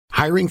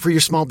Hiring for your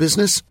small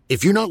business?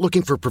 If you're not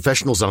looking for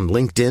professionals on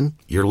LinkedIn,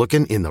 you're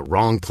looking in the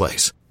wrong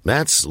place.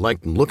 That's like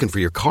looking for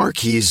your car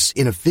keys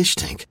in a fish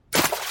tank.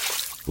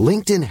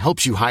 LinkedIn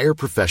helps you hire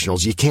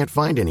professionals you can't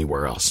find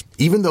anywhere else,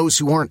 even those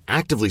who aren't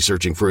actively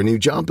searching for a new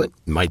job but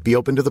might be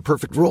open to the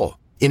perfect role.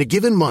 In a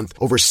given month,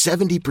 over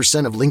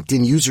 70% of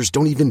LinkedIn users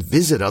don't even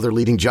visit other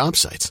leading job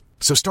sites.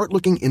 So start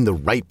looking in the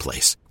right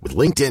place. With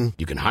LinkedIn,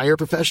 you can hire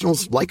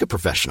professionals like a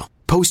professional.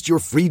 Post your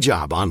free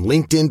job on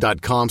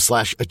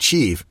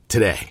linkedin.com/achieve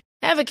today.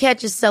 Ever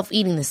catch yourself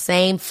eating the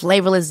same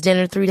flavorless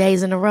dinner 3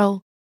 days in a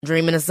row?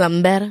 Dreaming of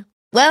something better?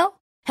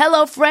 Well,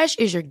 HelloFresh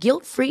is your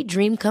guilt-free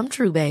dream come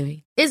true,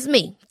 baby. It's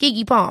me,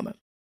 Keke Palmer.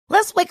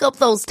 Let's wake up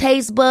those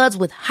taste buds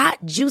with hot,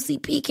 juicy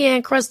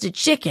pecan-crusted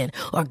chicken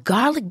or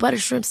garlic butter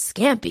shrimp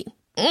scampi.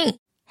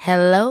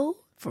 Hello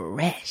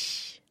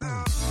Fresh.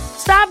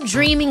 Stop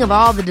dreaming of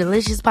all the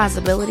delicious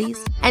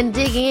possibilities and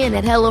dig in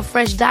at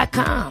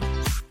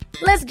HelloFresh.com.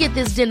 Let's get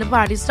this dinner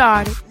party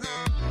started.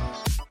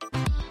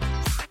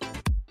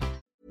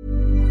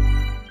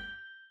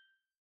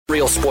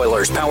 Real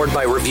spoilers powered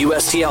by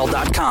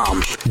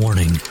ReviewSTL.com.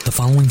 Warning, the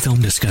following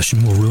film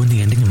discussion will ruin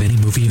the ending of any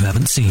movie you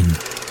haven't seen.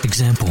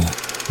 Example,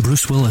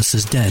 Bruce Willis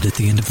is dead at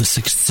the end of The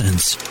Sixth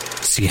Sense.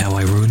 See how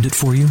I ruined it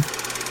for you?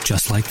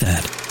 Just like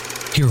that.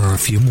 Here are a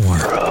few more.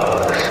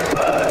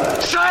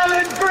 Rosebud.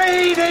 Silent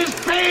breed is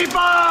people!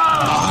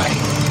 I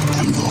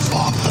am the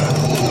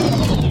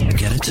father.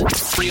 Get it?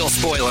 Real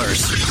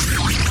spoilers.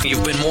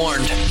 You've been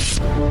warned.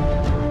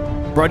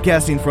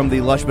 Broadcasting from the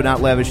lush but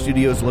not lavish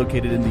studios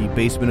located in the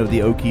basement of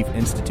the O'Keefe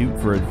Institute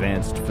for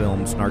Advanced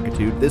Film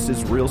Snarkitude, this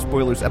is Real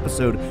Spoilers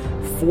episode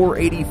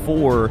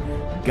 484,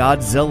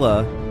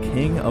 Godzilla,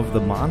 King of the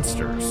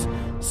Monsters.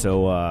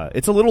 So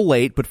it's a little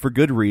late, but for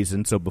good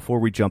reason. So before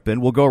we jump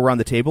in, we'll go around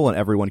the table and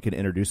everyone can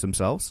introduce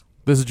themselves.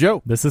 This is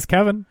Joe. This is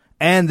Kevin.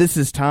 And this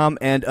is Tom.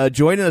 And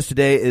joining us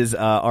today is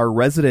our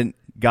resident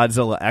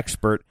Godzilla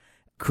expert,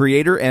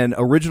 creator and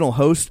original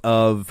host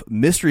of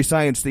Mystery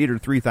Science Theater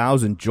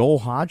 3000, Joel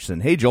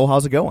Hodgson. Hey, Joel,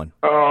 how's it going?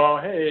 Oh,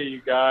 hey,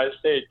 you guys.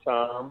 Hey,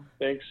 Tom.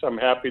 Thanks. I'm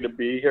happy to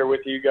be here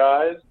with you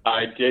guys.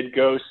 I did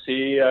go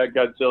see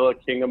Godzilla,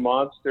 King of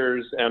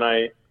Monsters, and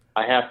I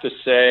have to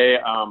say,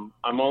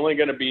 I'm only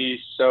going to be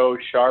so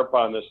sharp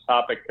on this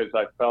topic because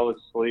I fell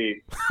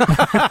asleep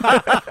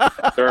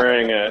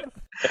during it.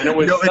 And it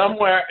was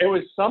it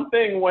was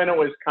something when it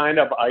was kind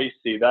of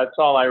icy. That's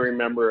all I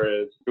remember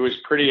is it was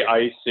pretty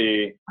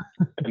icy.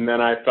 And then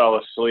I fell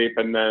asleep.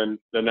 And then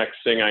the next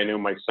thing I knew,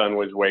 my son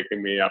was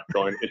waking me up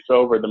going, it's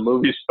over. The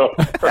movie's over.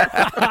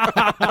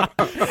 That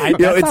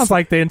sounds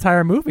like the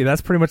entire movie.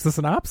 That's pretty much the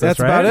synopsis, That's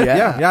right? about it.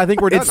 Yeah, I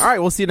think we're done. All right,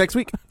 we'll see you next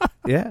week.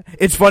 Yeah.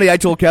 It's funny. I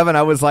told Kevin,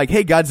 I was like,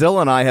 hey,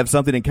 Godzilla and I have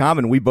something in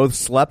common. We both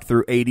slept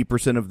through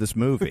 80% of this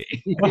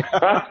movie.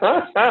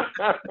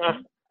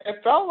 It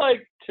felt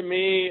like, to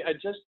me,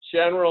 just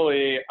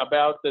generally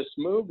about this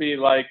movie,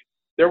 like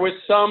there was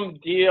some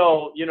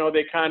deal,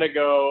 they kind of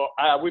go,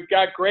 we've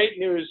got great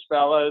news,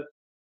 fellas.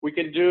 We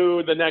can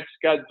do the next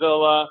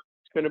Godzilla.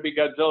 It's going to be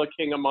Godzilla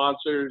King of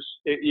Monsters.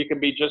 You can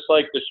be just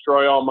like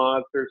Destroy All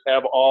Monsters,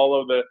 have all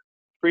of the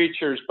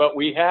creatures. But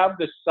we have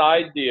this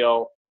side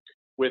deal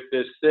with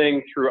this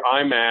thing through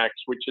IMAX,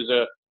 which is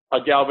a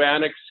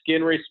galvanic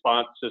skin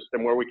response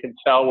system where we can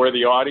tell where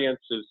the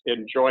audience is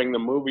enjoying the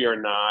movie or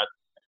not.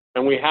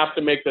 And we have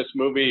to make this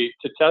movie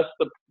to test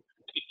the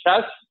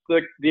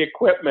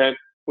equipment.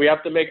 We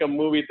have to make a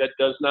movie that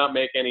does not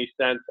make any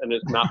sense and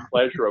is not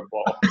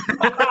pleasurable. But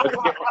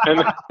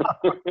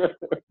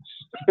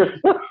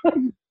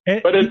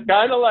it's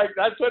kind of like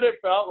that's what it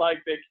felt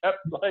like. They kept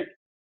like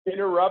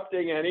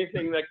interrupting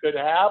anything that could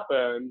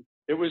happen.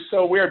 It was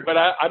so weird. But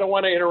I don't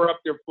want to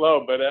interrupt your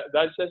flow. But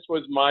that just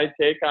was my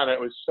take on it.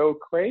 It was so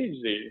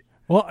crazy.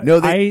 Well,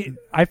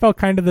 I felt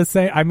kind of the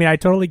same. I mean, I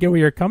totally get where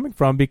you're coming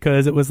from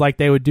because it was like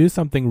they would do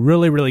something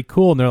really, really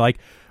cool. And they're like,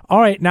 all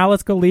right, now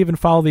let's go leave and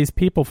follow these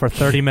people for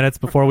 30 minutes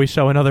before we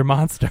show another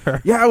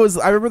monster. Yeah,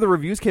 I remember the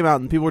reviews came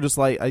out and people were just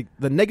like,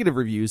 the negative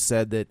reviews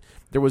said that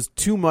there was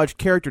too much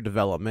character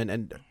development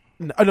and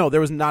no,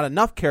 there was not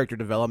enough character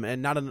development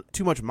and not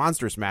too much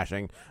monster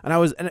smashing.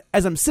 And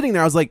as I'm sitting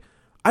there, I was like,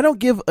 I don't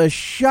give a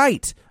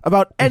shite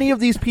about any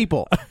of these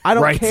people. I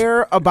don't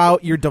care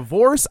about your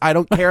divorce. I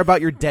don't care about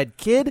your dead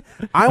kid.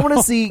 I want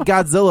to see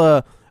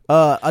Godzilla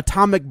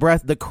atomic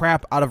breath the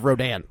crap out of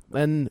Rodan.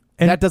 And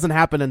that doesn't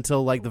happen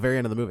until like the very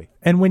end of the movie.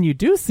 And when you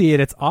do see it,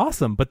 it's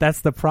awesome. But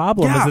that's the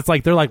problem is it's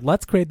like they're like,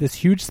 let's create this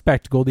huge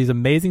spectacle, these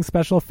amazing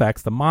special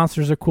effects. The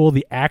monsters are cool.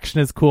 The action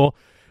is cool.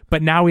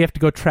 But now we have to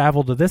go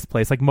travel to this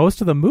place. Like most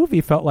of the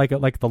movie felt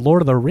like the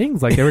Lord of the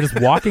Rings, like they were just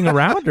walking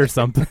around or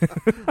something.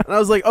 And I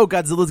was like, oh,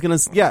 Godzilla's gonna,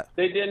 yeah.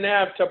 They didn't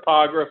have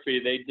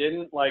topography. They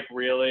didn't like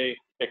really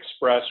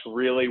express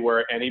really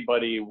where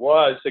anybody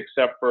was,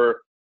 except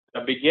for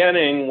the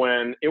beginning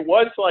when it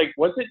was like,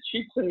 was it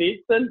Chichen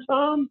Itza,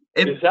 Tom?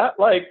 Is that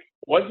like,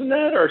 wasn't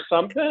it or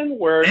something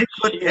where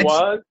she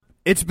was?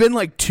 It's been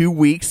like 2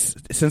 weeks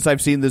since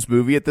I've seen this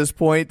movie at this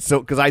point,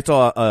 so because I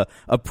saw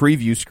a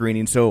preview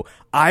screening, so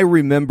I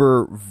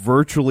remember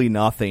virtually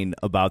nothing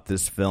about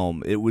this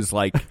film. It was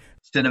like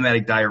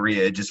cinematic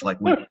diarrhea. It just like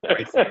went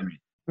right through me.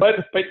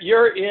 But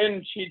you're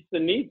in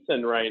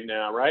Chichen right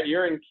now, right?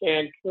 You're in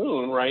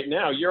Cancun right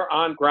now. You're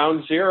on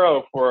ground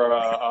zero for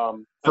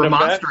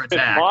Monster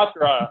Attack.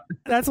 Mothra.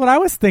 That's what I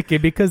was thinking,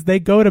 because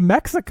they go to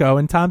Mexico,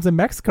 and Tom's in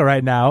Mexico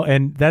right now,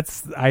 and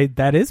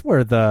that is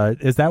where the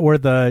it's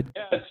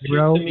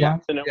hero?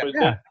 Chichen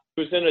It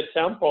was in a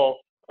temple.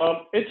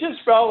 It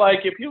just felt like,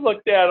 if you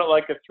looked at it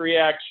like a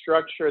 3-act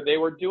structure, they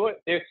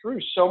threw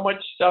so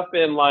much stuff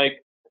in.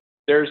 Like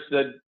there's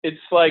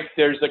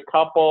a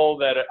couple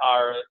that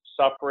are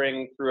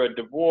suffering through a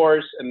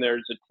divorce, and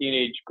there's a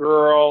teenage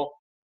girl,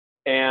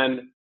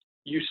 and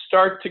you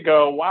start to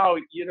go, wow,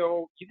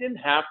 you didn't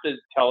have to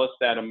tell us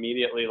that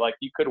immediately. Like,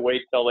 you could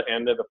wait till the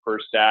end of the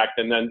first act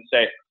and then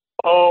say,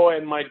 oh,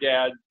 and my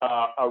dad's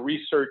a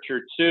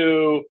researcher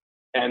too,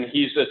 and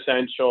he's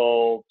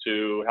essential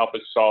to help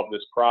us solve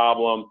this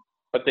problem.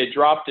 But they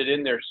dropped it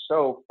in there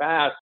so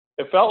fast.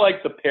 It felt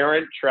like The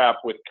Parent Trap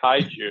with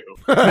kaiju.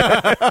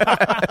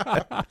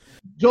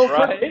 Joel,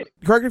 right?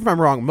 correct me if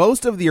I'm wrong.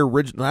 Most of the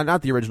original,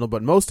 not the original,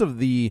 but most of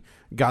the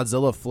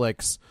Godzilla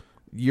flicks,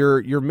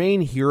 your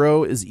main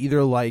hero is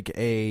either like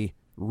a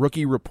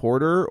rookie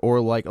reporter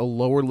or like a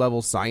lower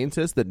level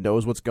scientist that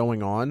knows what's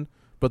going on,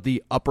 but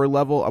the upper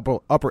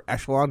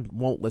echelon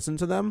won't listen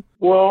to them.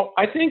 Well,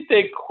 I think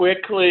they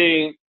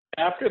quickly,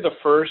 after the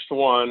first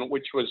one,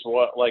 which was in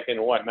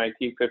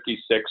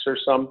 1956 or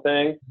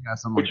something,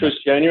 which was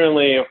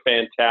genuinely a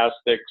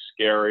fantastic,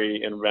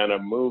 scary,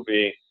 inventive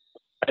movie.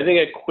 I think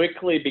it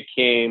quickly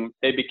became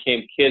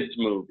kids'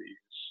 movies.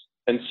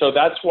 And so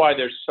that's why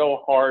they're so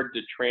hard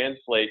to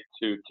translate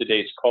to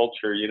today's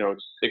culture,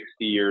 60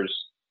 years,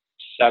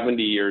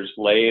 70 years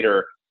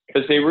later,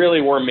 because they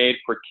really were made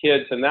for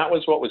kids. And that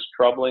was what was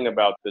troubling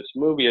about this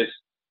movie, is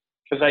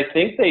because I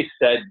think they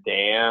said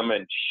damn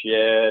and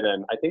shit,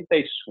 and I think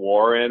they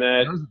swore in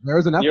it. There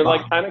was an F-bomb. You're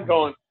like kind of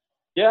going,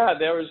 yeah,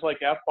 there was like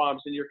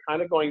F-bombs, and you're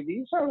kind of going,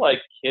 these are like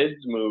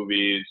kids'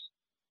 movies.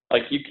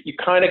 Like, you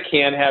kind of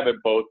can't have it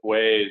both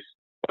ways.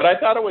 But I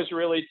thought it was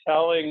really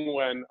telling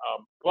when,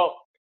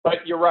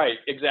 but you're right,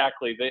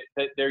 exactly.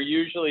 There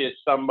usually is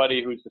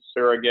somebody who's a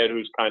surrogate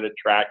who's kind of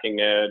tracking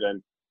it,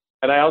 and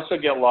I also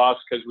get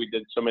lost because we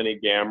did so many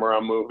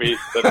Gamera movies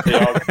that they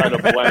all kind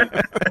of blend.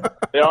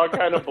 They all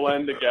kind of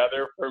blend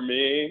together for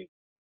me.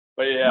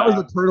 But yeah, that was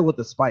the turtle with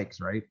the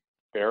spikes, right?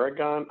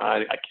 Paragon?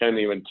 I can't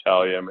even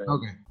tell you, man.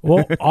 Okay.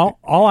 Well,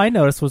 all I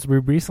noticed was we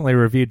recently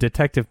reviewed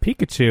Detective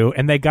Pikachu,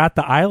 and they got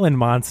the island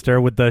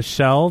monster with the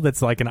shell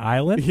that's like an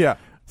island. Yeah.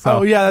 So,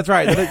 oh, yeah, that's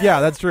right. Yeah,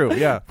 that's true.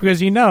 Yeah.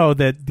 Because you know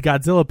that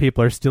Godzilla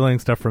people are stealing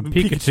stuff from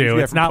Pikachu.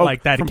 Yeah, it's not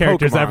like that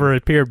character's Pokemon. ever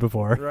appeared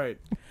before. Right.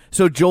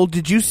 So, Joel,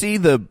 did you see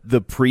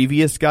the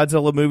previous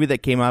Godzilla movie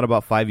that came out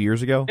about 5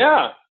 years ago?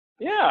 Yeah.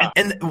 Yeah.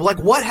 And like,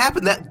 what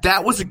happened?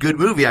 That was a good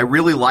movie. I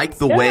really liked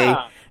the way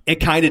it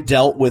kind of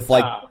dealt with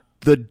like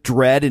the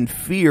dread and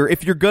fear.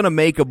 If you're gonna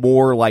make a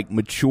more like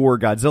mature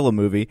Godzilla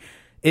movie,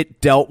 it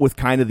dealt with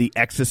kind of the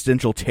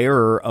existential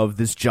terror of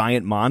this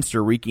giant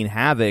monster wreaking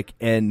havoc,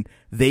 and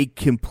they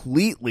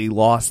completely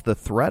lost the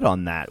thread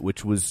on that,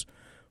 which was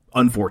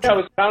unfortunate. Yeah,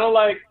 it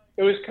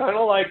was kind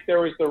of like there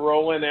was the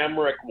Roland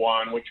Emmerich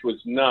one, which was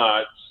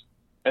nuts,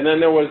 and then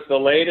there was the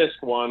latest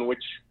one,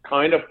 which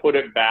kind of put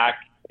it back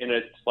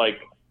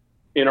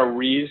in a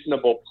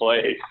reasonable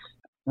place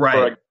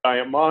for a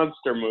giant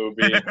monster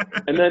movie.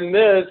 And then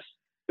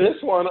this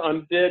one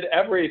undid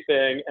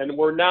everything, and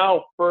we're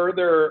now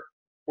further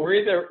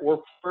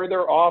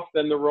off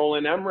than the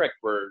Roland Emmerich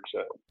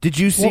version. Did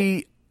you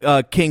see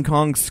King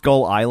Kong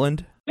Skull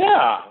Island?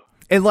 Yeah.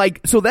 And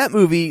so that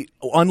movie,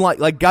 unlike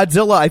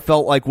Godzilla, I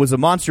felt like was a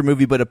monster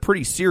movie, but a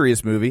pretty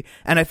serious movie.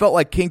 And I felt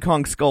like King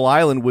Kong Skull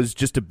Island was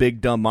just a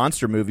big dumb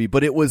monster movie,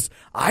 but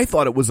I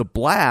thought it was a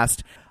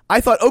blast. I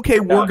thought, okay,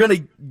 we're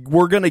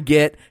gonna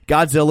get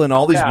Godzilla and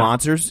all these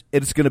monsters.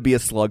 It's gonna be a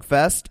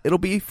slugfest. It'll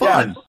be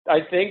fun. Yes,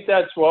 I think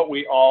that's what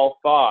we all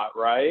thought,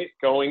 right?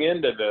 Going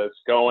into this,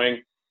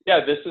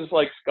 this is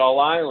like Skull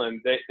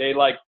Island. They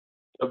like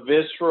the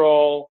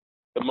visceral,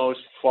 the most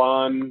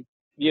fun.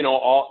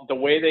 All the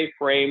way they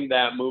framed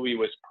that movie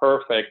was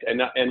perfect,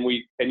 and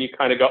you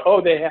kind of go,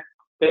 oh, they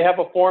have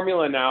a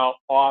formula now,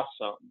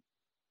 awesome.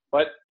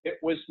 But it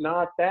was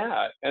not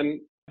that,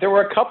 and there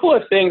were a couple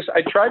of things.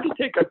 I tried to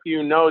take a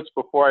few notes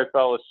before I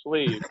fell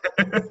asleep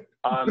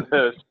on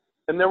this,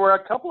 and there were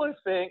a couple of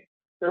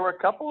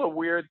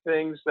weird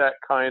things that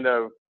kind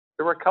of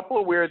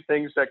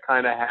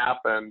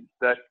happened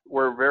that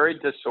were very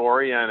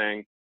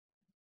disorienting.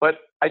 But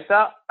I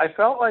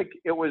felt like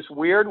it was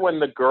weird when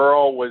the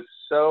girl was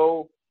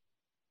so,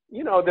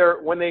 when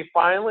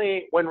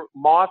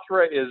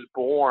Mothra is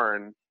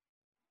born,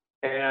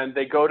 and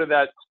they go to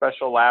that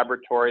special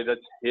laboratory that's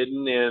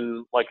hidden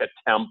in like a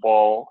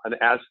temple, an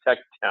Aztec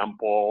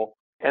temple,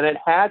 and it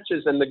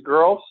hatches, and the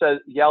girl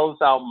yells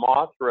out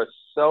Mothra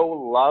so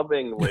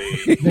lovingly.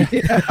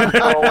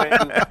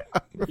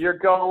 You're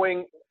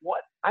going,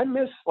 what? I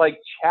miss like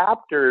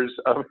chapters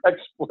of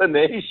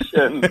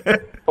explanation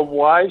of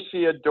why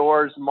she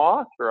adores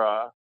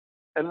Mothra.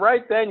 And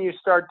right then you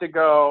start to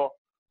go,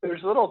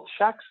 there's little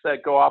checks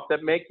that go off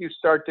that make you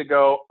start to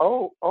go,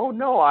 oh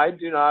no, I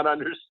do not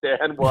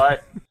understand why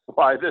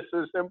this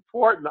is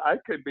important. I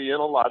could be in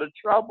a lot of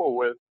trouble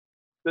with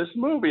this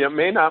movie. It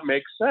may not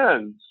make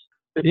sense.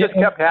 It just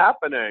kept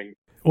happening.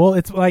 Well,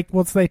 it's like,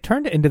 so they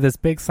turned it into this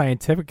big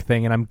scientific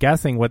thing, and I'm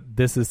guessing what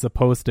this is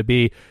supposed to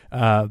be,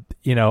 a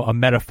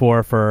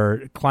metaphor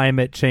for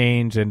climate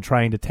change and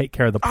trying to take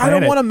care of the planet. I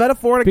don't want a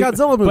metaphor in a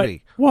Godzilla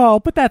movie.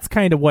 But that's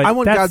kind of what... I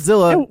want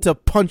Godzilla to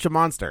punch a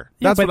monster.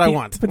 That's what I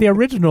want. But the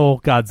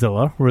original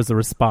Godzilla was a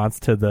response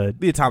to the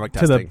atomic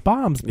testing. To the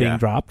bombs being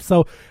dropped.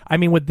 So, I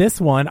mean, with this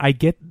one, I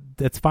get...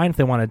 It's fine if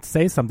they wanted to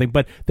say something,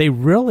 but they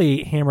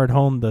really hammered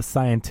home the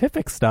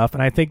scientific stuff,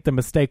 and I think the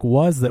mistake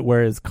was that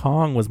whereas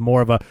Kong was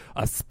more of a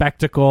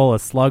spectacle, a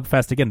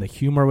slugfest, again, the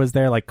humor was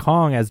there. Like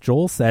Kong, as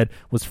Joel said,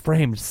 was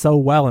framed so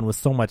well and was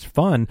so much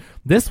fun.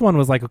 This one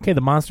was like, okay,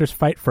 the monsters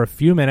fight for a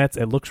few minutes.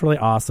 It looks really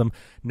awesome.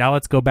 Now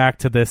let's go back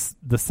to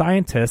the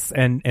scientists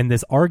and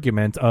this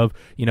argument of,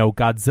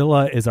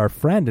 Godzilla is our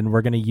friend, and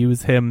we're going to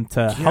use him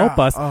to help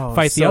us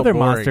fight the other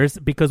monsters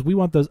because we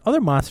want those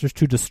other monsters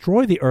to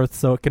destroy the Earth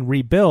so it can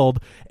rebuild.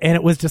 And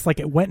it was just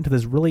like it went into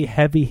this really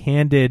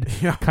heavy-handed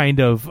kind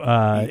of,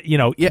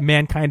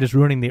 mankind is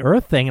ruining the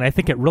Earth thing, and I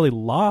think it really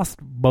lost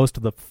most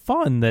of the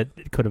fun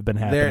that could have been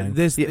happening.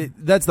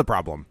 That's the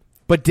problem.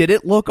 But did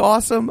it look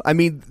awesome? I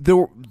mean, there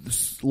were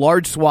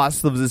large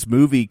swaths of this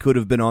movie could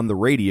have been on the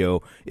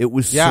radio. It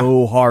was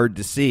so hard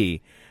to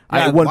see.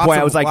 At one point,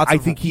 I was like, I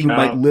think he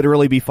might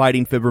literally be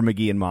fighting Fibber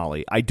McGee and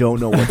Molly. I don't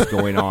know what's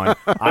going on.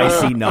 I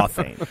see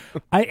nothing.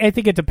 I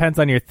think it depends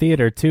on your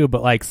theater, too.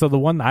 But, so the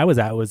one I was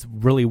at was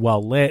really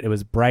well lit. It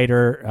was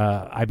brighter.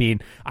 I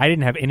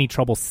didn't have any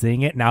trouble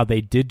seeing it. Now,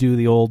 they did do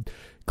the old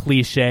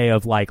cliche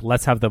of,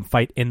 let's have them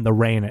fight in the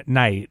rain at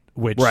night,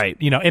 which,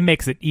 it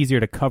makes it easier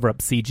to cover up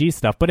CG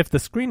stuff. But if the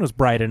screen was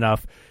bright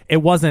enough, it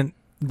wasn't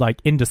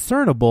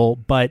indiscernible,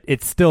 but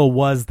it still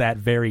was that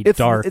very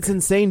dark. It's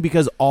insane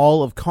because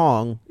all of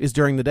Kong is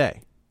during the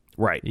day.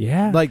 Right.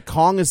 Yeah.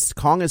 Kong is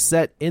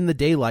set in the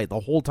daylight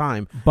the whole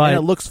time, and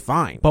it looks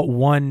fine. But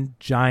one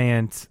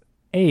giant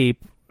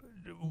ape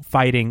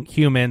fighting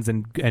humans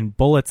and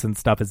bullets and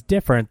stuff is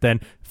different than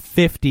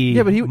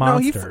 50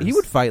 monsters. He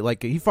would fight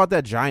he fought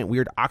that giant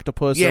weird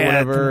octopus or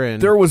whatever.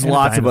 And there was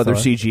lots of other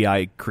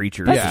CGI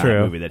creatures in the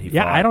movie that he fought.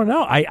 Yeah, I don't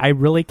know. I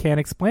really can't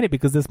explain it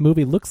because this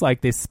movie looks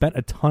like they spent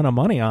a ton of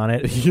money on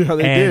it. Yeah,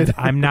 they did.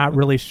 I'm not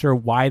really sure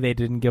why they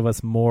didn't give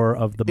us more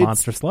of the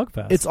monster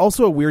slugfest. It's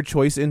also a weird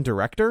choice in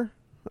director.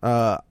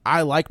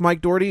 I like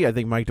Mike Doherty. I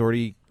think Mike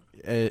Doherty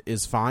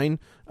is fine.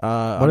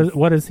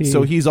 What is he?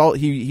 So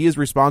he is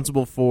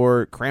responsible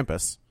for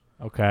Krampus.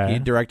 Okay. He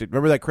directed.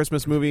 Remember that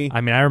Christmas movie?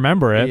 I mean, I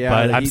remember it,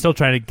 but I'm still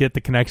trying to get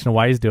the connection of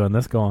why he's doing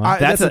this going on.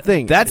 That's the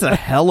thing. That's a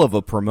hell of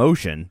a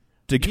promotion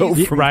to go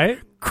from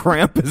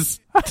Krampus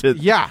to a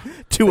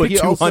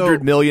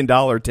 $200 million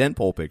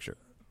tentpole picture.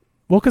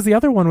 Well, because the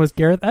other one was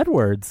Gareth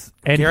Edwards,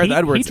 and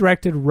he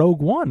directed Rogue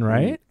One,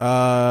 right?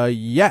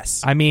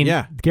 Yes. I mean,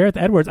 Gareth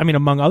Edwards. I mean,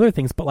 among other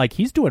things, but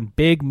he's doing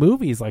big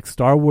movies like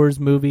Star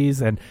Wars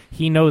movies, and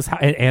he knows how.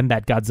 And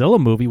that Godzilla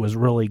movie was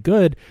really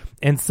good,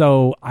 and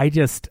so I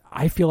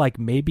feel like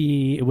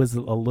maybe it was a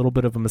little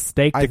bit of a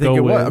mistake to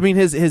go with. I mean,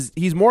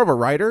 he's more of a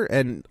writer,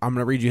 and I'm going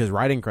to read you his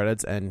writing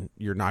credits, and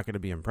you're not going to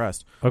be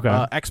impressed.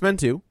 Okay. X-Men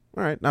 2.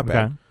 All right, not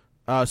bad.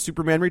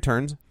 Superman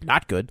Returns,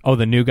 not good. Oh,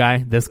 the new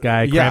guy, this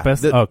guy,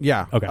 Krampus?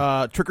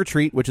 Okay. Trick or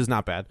Treat, which is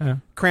not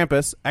bad.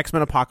 Krampus,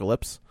 X-Men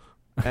Apocalypse,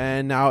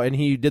 and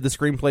he did the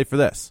screenplay for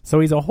this. So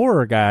he's a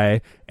horror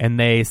guy, and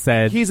they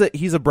said... He's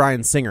a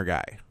Bryan Singer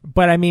guy.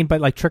 But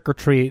Trick or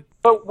Treat...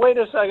 But wait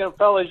a second,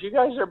 fellas, you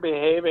guys are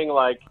behaving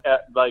like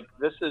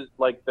this is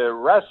like the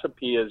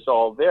recipe is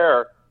all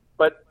there,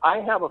 but I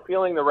have a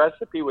feeling the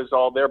recipe was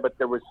all there, but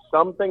there was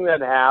something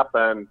that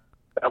happened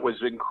that was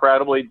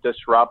incredibly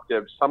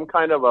disruptive, some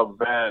kind of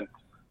event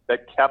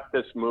that kept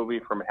this movie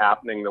from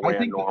happening the way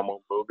a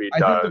normal movie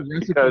does.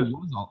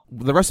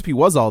 The recipe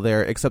was all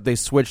there, except they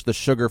switched the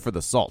sugar for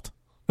the salt.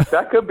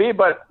 That could be,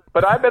 but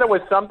I bet it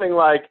was something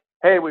like,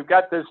 hey, we've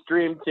got this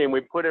dream team,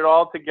 we put it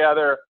all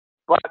together,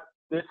 but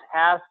this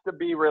has to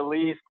be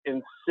released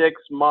in 6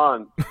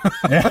 months.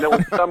 And it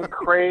was some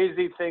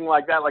crazy thing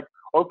like that, like,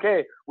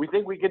 okay, we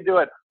think we can do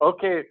it.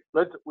 Okay,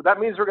 that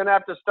means we're going to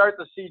have to start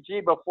the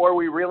CG before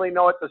we really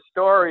know what the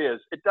story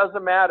is. It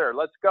doesn't matter.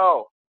 Let's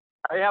go.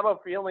 I have a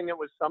feeling it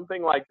was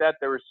something like that.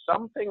 There was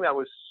something that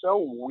was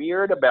so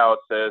weird about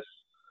this.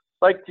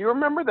 Do you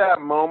remember that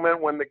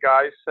moment when the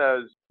guy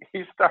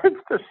he starts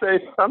to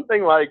say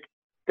something like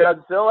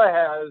Godzilla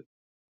has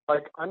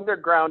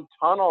underground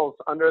tunnels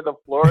under the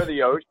floor of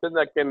the ocean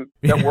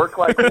that work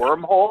like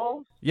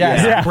wormholes?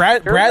 Yeah.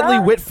 Bradley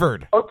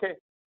Whitford.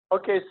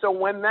 Okay, so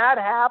when that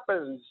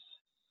happens,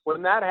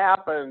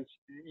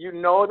 you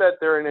know that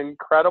they're in an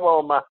incredible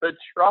amount of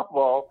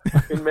trouble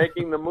in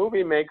making the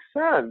movie make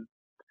sense.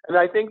 And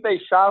I think they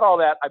shot all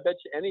that. I bet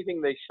you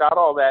anything they shot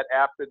all that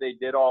after they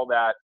did all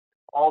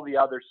the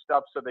other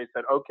stuff. So they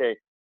said, okay,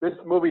 this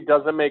movie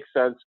doesn't make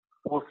sense.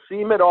 We'll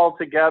seam it all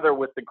together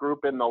with the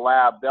group in the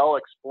lab. They'll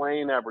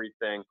explain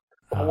everything.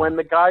 But when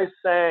the guy's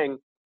saying,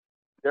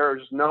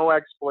 there's no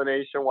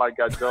explanation why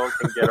Godzilla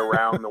can get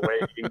around the way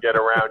he can get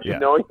around. You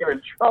know you're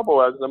in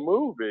trouble as a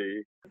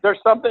movie. There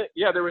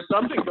was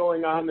something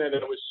going on there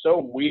that was so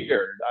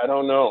weird. I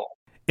don't know.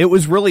 It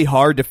was really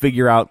hard to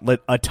figure out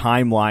a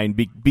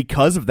timeline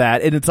because of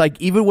that. And it's like,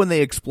 even when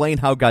they explained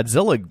how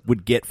Godzilla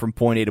would get from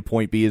point A to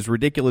point B, as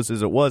ridiculous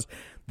as it was,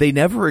 they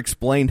never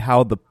explained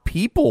how the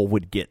people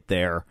would get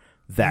there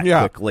that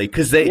quickly.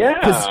 Because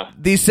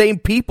these same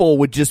people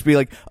would just be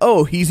like,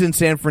 oh, he's in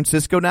San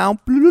Francisco now,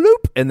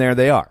 and there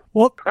they are.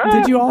 Well,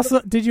 did you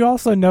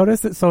also notice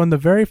that? So in the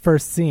very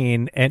first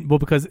scene,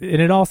 because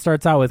it all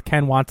starts out with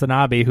Ken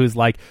Watanabe, who's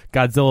like,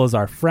 Godzilla's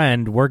our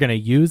friend. We're going to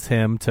use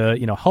him to,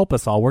 help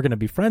us all. We're going to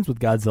be friends with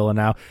Godzilla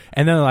now.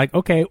 And then they're like,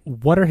 okay,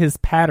 what are his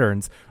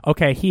patterns?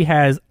 Okay, he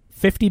has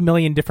 50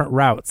 million different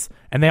routes,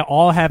 and they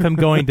all have him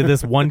going to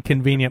this one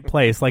convenient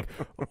place. Like,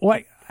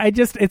 what?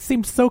 It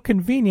seemed so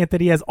convenient that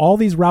he has all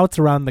these routes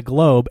around the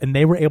globe, and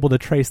they were able to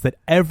trace that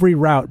every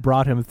route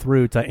brought him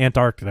through to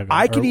Antarctica.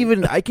 I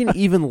can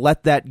even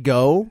let that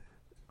go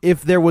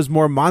if there was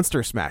more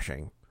monster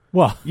smashing.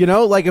 Well,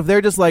 like if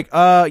they're just like,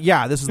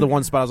 this is the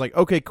one spot. I was like,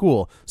 okay,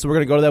 cool. So we're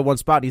going to go to that one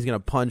spot and he's going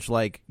to punch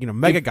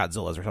Mega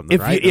Godzillas or something,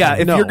 right?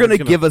 If you're going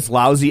to give us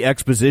lousy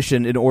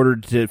exposition in order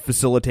to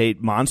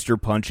facilitate monster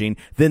punching,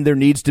 then there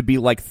needs to be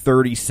like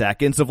 30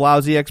 seconds of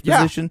lousy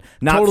exposition,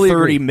 not totally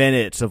 30 agree.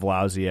 minutes of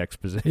lousy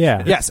exposition.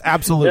 Yeah. Yes,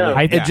 absolutely.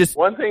 Yeah.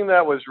 One thing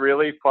that was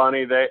really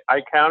funny,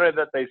 I counted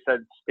that they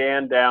said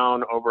stand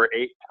down over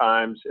 8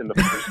 times in the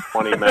first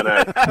 20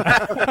 minutes.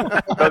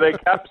 So they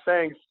kept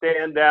saying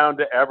stand down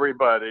to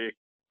everybody.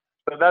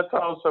 So that's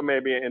also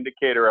maybe an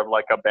indicator of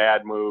like a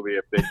bad movie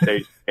if they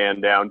say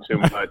stand down too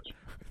much.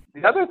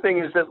 The other thing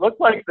is it looked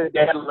like the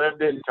dad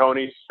lived in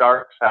Tony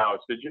Stark's house.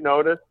 Did you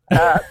notice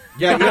that?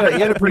 Yeah, he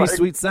had a pretty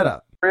sweet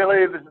setup.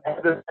 Really,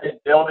 this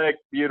idyllic,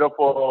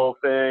 beautiful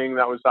thing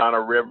that was on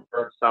a river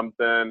or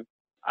something.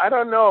 I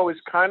don't know. It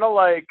was kind of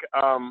like,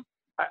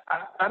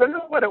 I don't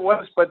know what it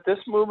was, but this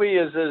movie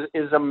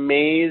is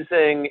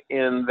amazing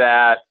in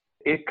that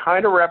it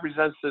kind of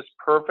represents this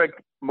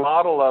perfect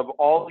model of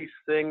all these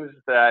things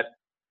that,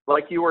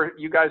 like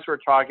you guys were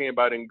talking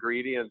about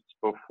ingredients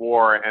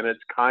before, and it's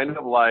kind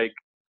of like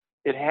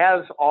it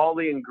has all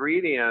the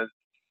ingredients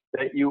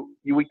that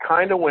we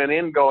kind of went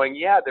in going,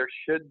 yeah, there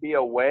should be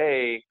a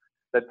way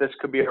that this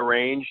could be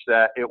arranged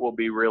that it will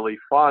be really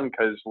fun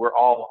because we're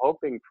all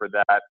hoping for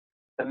that,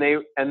 and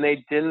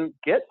they didn't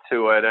get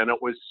to it, and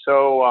it was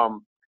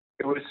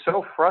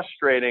so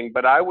frustrating.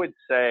 But I would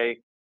say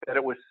that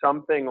it was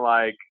something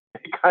like,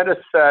 it kind of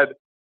said,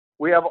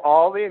 we have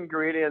all the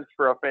ingredients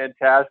for a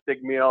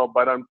fantastic meal,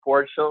 but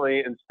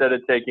unfortunately, instead of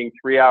taking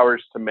 3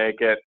 hours to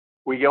make it,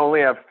 we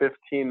only have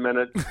 15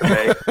 minutes to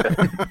make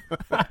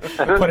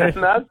it.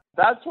 and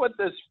that's what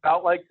this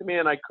felt like to me,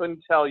 and I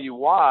couldn't tell you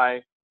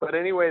why. But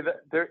anyway,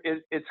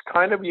 it's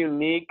kind of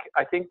unique.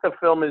 I think the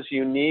film is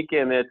unique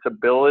in its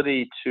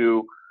ability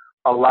to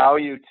allow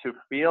you to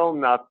feel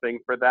nothing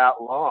for that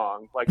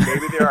long. Like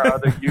maybe there are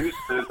other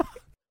uses.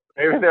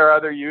 Maybe there are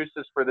other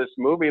uses for this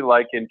movie,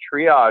 like in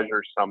Triage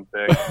or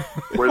something,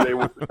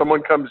 where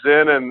someone comes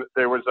in and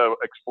there was an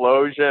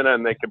explosion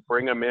and they could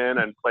bring them in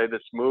and play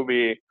this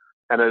movie,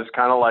 and it's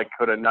kind of like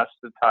could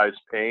anesthetize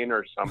pain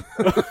or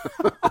something.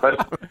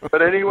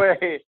 but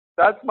anyway,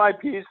 that's my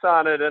piece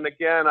on it. And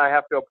again, I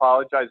have to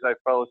apologize. I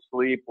fell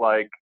asleep.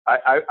 Like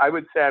I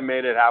would say I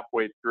made it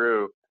halfway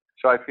through,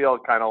 so I feel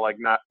kind of like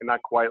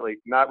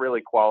not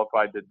really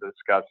qualified to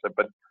discuss it,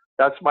 but.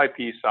 That's my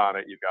piece on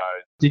it, you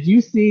guys. Did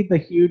you see the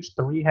huge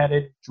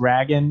 3-headed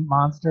dragon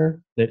monster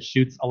that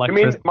shoots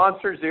electricity? You mean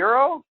Monster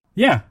Zero?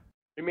 Yeah.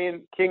 You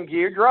mean King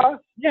Ghidorah?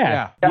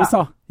 Yeah.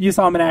 You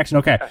saw him in action.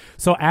 Okay.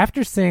 So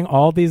after seeing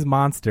all these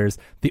monsters,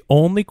 the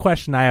only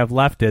question I have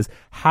left is,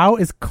 how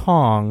is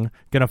Kong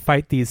going to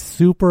fight these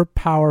super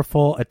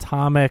powerful,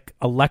 atomic,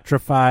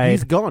 electrified...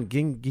 He's gone.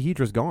 King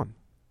Ghidorah's gone.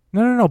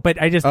 No. But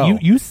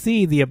you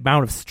see the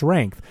amount of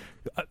strength.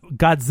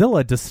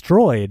 Godzilla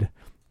destroyed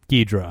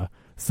Ghidorah.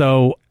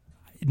 So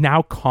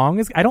now Kong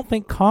is... I don't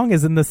think Kong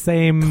is in the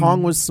same...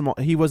 Kong was small.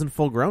 He wasn't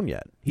full grown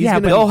yet.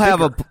 They'll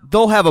have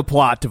a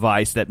plot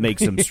device that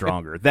makes him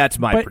stronger. That's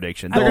my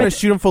prediction. They're going to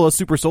shoot him full of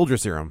super soldier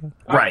serum.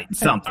 Right,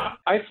 something.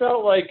 I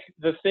felt like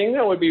the thing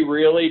that would be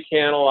really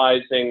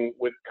tantalizing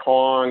with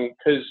Kong,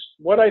 because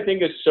what I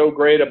think is so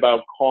great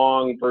about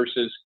Kong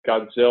versus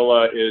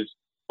Godzilla is,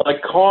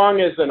 like, Kong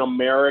is an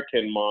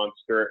American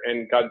monster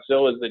and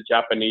Godzilla is a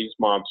Japanese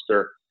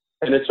monster.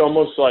 And it's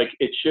almost like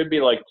it should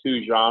be like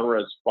two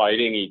genres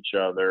fighting each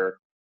other.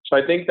 So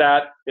I think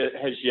that it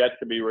has yet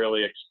to be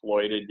really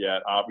exploited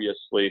yet,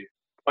 obviously.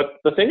 But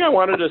the thing I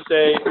wanted to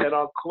say, and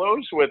I'll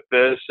close with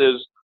this,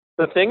 is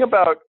the thing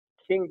about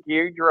King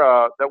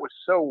Ghidorah that was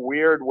so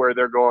weird where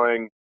they're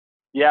going,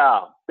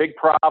 yeah, big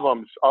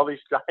problems. All these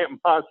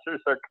giant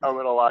monsters are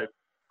coming to life.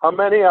 How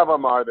many of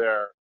them are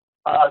there?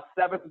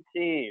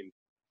 17.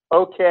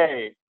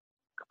 Okay,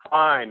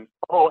 fine.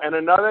 Oh, and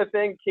another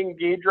thing, King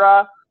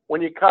Ghidorah,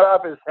 when you cut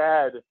off his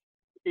head,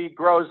 he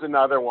grows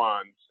another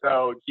one.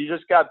 So you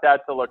just got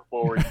that to look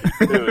forward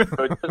to, too.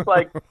 So it's just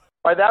like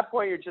by that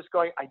point, you're just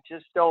going, I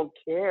just don't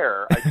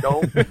care. I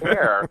don't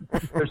care.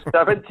 There's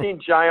 17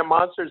 giant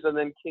monsters, and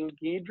then King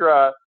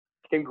Ghidorah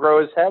can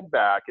grow his head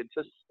back. It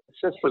just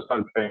was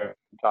unfair.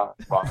 Top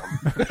to bottom.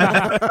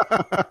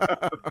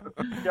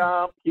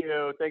 Thank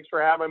you. Thanks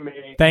for having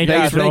me. Thank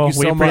you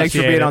so much. Thanks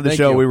for being on the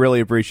show. We really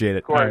appreciate it.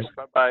 Of course.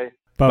 Bye-bye.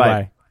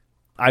 Bye-bye.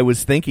 I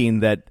was thinking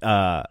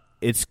that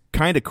it's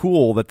kind of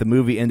cool that the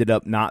movie ended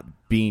up not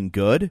being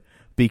good,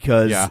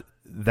 because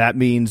that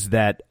means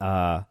that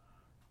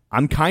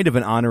I'm kind of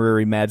an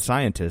honorary mad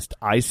scientist.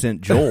 I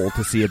sent Joel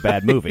to see a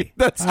bad movie.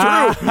 That's true.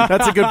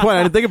 That's a good point.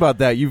 I didn't think about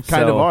that. You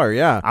kind of are,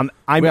 yeah. I'm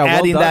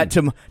adding that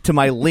to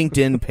my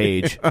LinkedIn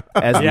page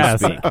as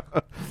we speak.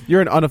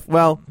 You're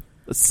a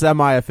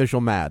semi-official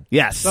mad.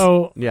 Yes.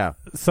 So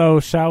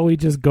shall we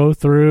just go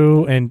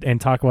through and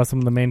talk about some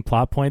of the main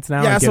plot points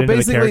now? Yeah. And get So into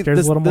basically, the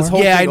characters a little more? this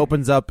whole thing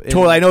opens up.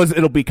 Totally. I know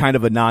it'll be kind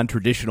of a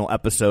non-traditional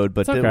episode,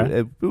 but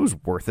it was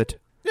worth it.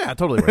 Yeah,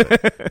 totally worth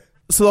it.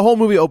 So the whole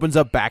movie opens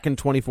up back in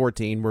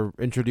 2014. We're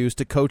introduced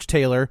to Coach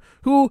Taylor,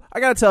 who, I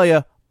got to tell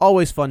you,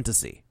 always fun to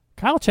see.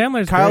 Kyle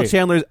Chandler's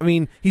I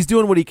mean, he's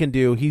doing what he can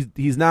do.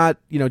 He's not,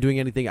 doing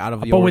anything out of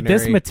the ordinary. ordinary. With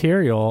this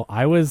material,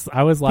 I was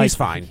like, he's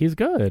fine. He's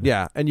good.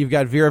 Yeah, and you've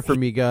got Vera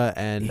Farmiga,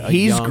 and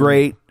he's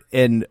great.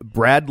 And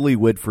Bradley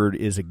Whitford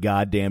is a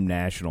goddamn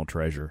national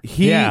treasure.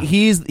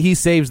 He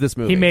saves this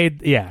movie. He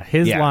made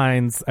his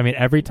lines. I mean,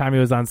 every time he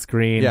was on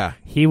screen,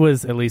 he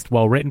was at least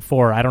well written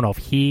for. I don't know if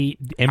he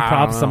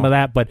improv some of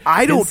that, but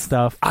I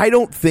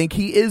don't think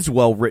he is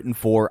well written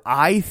for.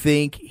 I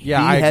think he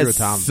has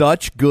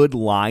such good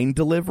line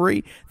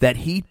delivery that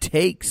he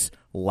takes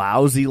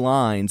lousy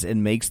lines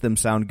and makes them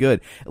sound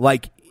good.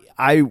 Like,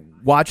 I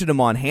watching him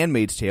on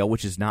Handmaid's Tale,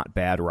 which is not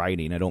bad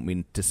writing. I don't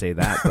mean to say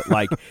that, but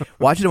like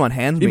watching him on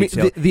Handmaid's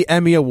Tale, the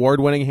Emmy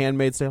award-winning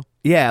Handmaid's Tale.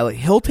 Yeah, like,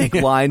 he'll take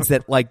lines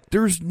that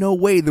there's no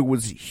way there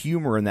was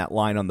humor in that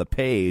line on the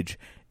page,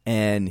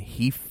 and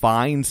he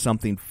finds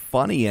something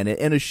funny in it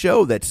in a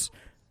show that's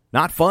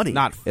not funny,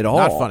 at all.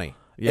 Not funny.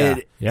 Yeah,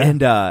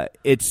 and I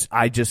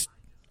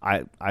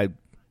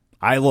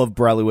love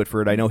Bradley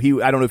Whitford. I know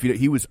I don't know if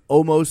he was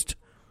almost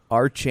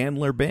our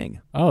Chandler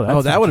Bing.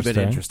 Oh, that would have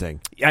been interesting.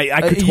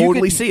 I could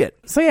totally see it.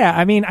 So yeah,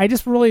 I mean, I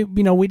just really,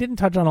 we didn't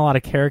touch on a lot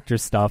of character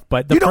stuff,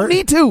 but you don't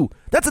need to.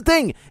 That's the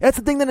thing. That's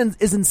the thing that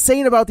is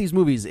insane about these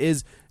movies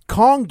is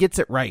Kong gets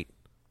it right.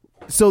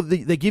 So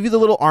they give you the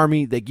little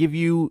army. They give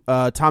you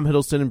Tom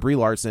Hiddleston and Brie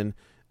Larson.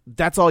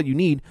 That's all you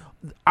need.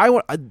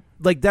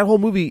 Like that whole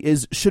movie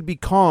should be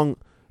Kong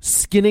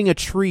skinning a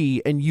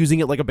tree and using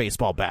it like a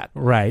baseball bat.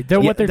 Right.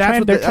 They're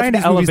trying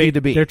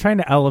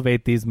to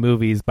elevate these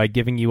movies by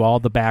giving you all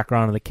the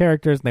background of the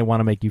characters, and they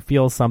want to make you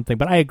feel something.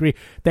 But I agree,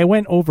 they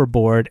went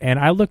overboard. And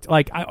I looked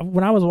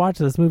when I was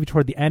watching this movie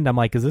toward the end, I'm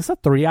like, is this a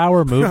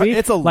 3-hour movie?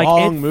 It's a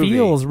long movie. It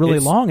feels really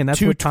long, and that's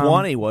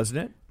 220, wasn't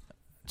it?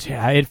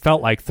 Yeah, it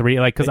felt like 3.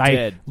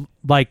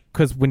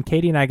 Because when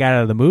Katie and I got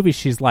out of the movie,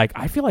 she's like,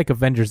 I feel like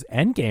Avengers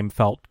Endgame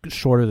felt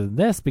shorter than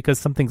this because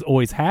something's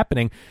always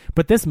happening.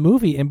 But this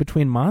movie, in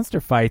between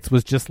monster fights,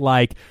 was just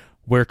like,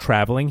 we're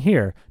traveling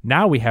here.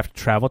 Now we have to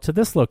travel to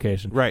this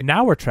location. Right.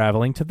 Now we're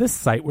traveling to this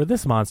site where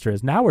this monster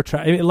is. Now we're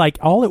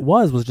all it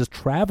was just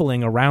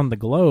traveling around the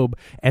globe,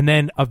 and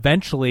then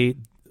eventually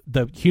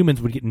the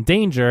humans would get in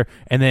danger,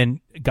 and then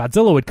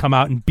Godzilla would come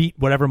out and beat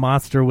whatever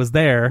monster was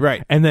there,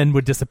 right, and then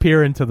would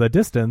disappear into the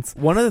distance.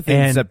 One of the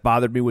things that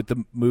bothered me with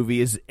the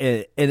movie is,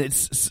 and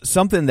it's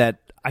something that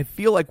I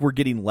feel like we're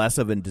getting less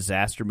of in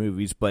disaster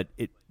movies, but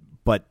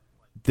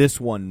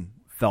this one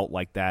felt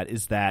like that,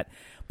 is that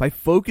by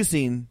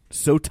focusing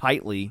so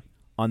tightly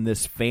on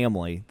this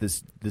family,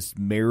 this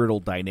marital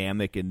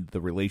dynamic and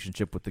the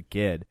relationship with the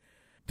kid,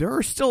 there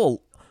are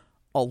still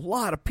a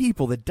lot of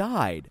people that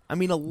died. I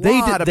mean, a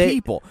lot of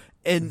people.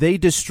 And they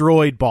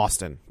destroyed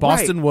Boston.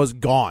 Boston was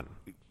gone.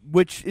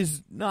 Which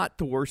is not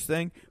the worst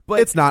thing. But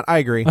it's not. I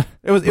agree.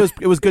 It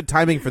was good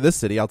timing for this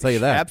city, I'll tell you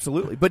that.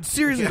 Absolutely. But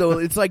seriously, though,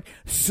 it's like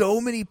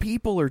so many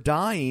people are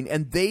dying,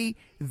 and they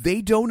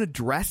don't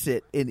address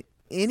it in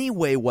any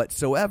way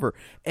whatsoever.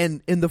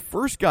 And in the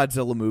first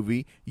Godzilla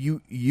movie,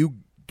 you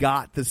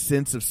got the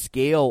sense of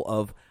scale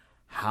of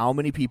how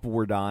many people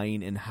were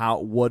dying and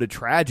what a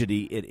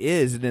tragedy it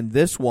is. And in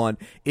this one,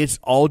 it's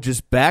all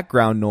just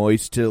background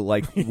noise to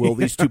will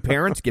these two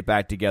parents get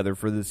back together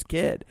for this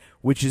kid,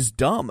 which is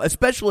dumb,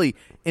 especially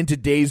in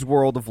today's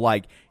world of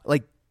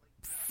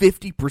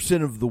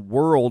 50% of the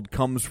world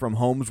comes from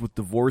homes with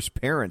divorced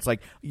parents. Like,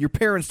 your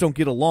parents don't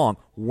get along.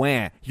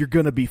 Wah, you're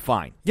going to be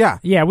fine. Yeah.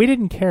 Yeah, we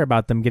didn't care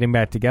about them getting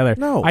back together.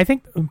 No. I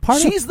think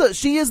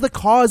she is the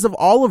cause of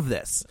all of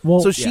this.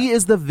 Well, so she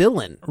is the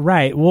villain.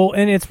 Right. Well,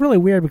 and it's really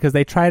weird because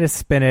they try to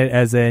spin it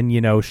as in,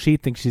 she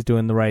thinks she's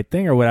doing the right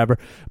thing or whatever.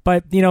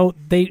 But,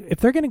 if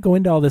they're going to go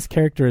into all this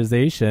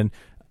characterization,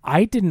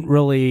 I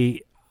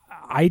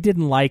I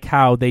didn't like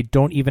how they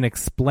don't even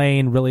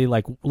explain really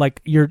like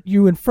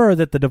you infer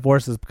that the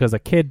divorce is because a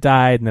kid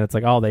died, and then it's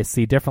like, oh, they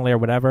see differently or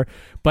whatever,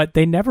 but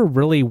they never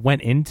really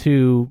went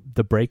into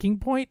the breaking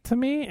point to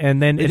me.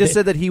 And then they just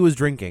said that he was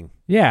drinking.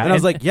 Yeah, and I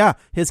was like, yeah,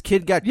 his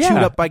kid got chewed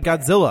up by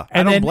Godzilla.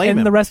 And I don't blame him.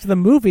 And the rest of the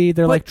movie,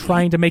 they're like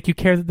trying to make you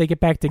care that they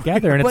get back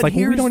together, and it's like,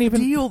 well, we don't even.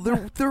 The deal.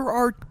 There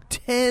are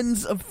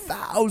tens of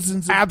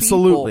thousands of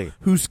Absolutely. people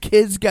whose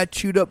kids got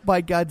chewed up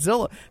by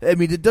Godzilla. I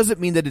mean, it doesn't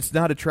mean that it's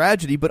not a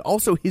tragedy, but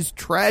also his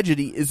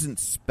tragedy isn't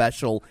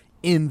special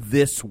in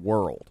this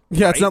world.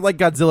 Yeah, right? It's not like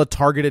Godzilla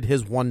targeted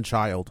his one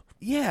child.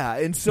 Yeah,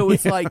 and so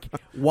it's like,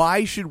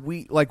 why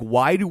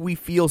do we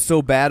feel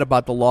so bad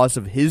about the loss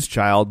of his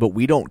child, but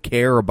we don't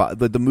care about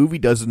the movie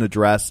doesn't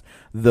address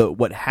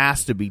what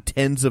has to be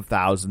tens of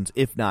thousands,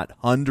 if not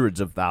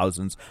hundreds of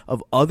thousands,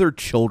 of other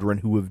children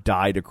who have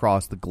died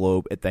across the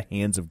globe at the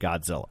hands of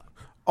Godzilla.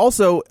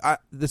 Also,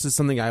 this is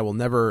something I will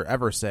never,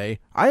 ever say.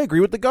 I agree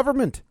with the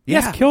government.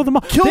 Yes, kill them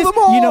all. Kill them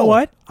all! You know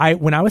what?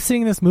 When I was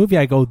seeing this movie,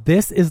 I go,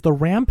 this is the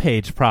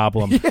Rampage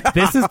problem. Yeah.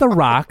 This is The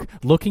Rock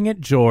looking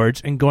at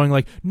George and going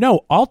like,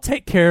 no, I'll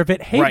take care of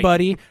it. Hey, right.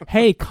 buddy.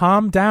 Hey,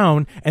 calm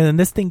down. And then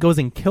this thing goes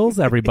and kills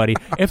everybody.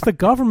 If the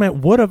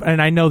government would have,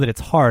 and I know that it's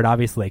hard,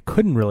 obviously they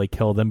couldn't really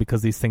kill them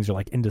because these things are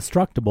like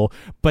indestructible,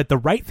 but the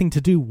right thing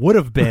to do would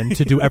have been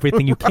to do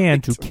everything you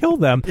can to kill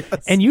them.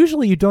 Yes. And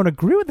usually you don't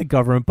agree with the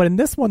government, but in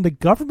this one, the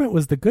government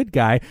was the good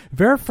guy.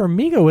 Vera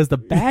Farmiga was the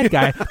bad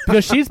guy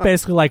because she's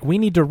basically like, we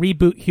need to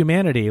reboot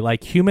humanity.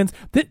 Like humans,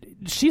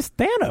 she's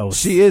Thanos.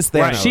 She is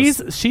Thanos.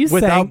 Right. She's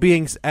without saying,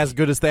 being as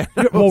good as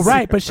Thanos. Well,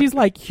 right, but she's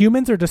like,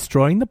 humans are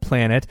destroying the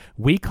planet.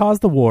 We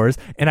caused the wars,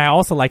 and I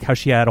also like how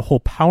she had a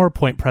whole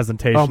PowerPoint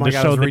presentation to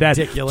show the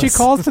dead. She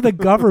calls to the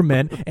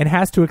government and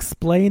has to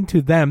explain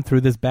to them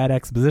through this bad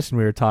exposition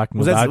we were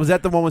talking about. Was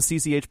that the one with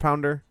CCH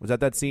Pounder? Was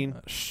that scene?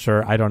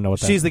 Sure, I don't know what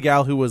that is. She's the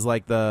gal who was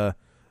like the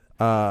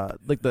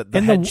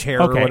head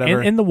chair or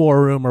whatever. In the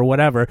war room or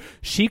whatever.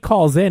 She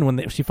calls in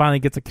when she finally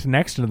gets a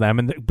connection to them,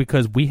 and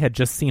because we had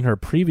just seen her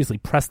previously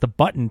press the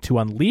button to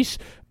unleash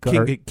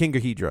King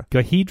Ghidra.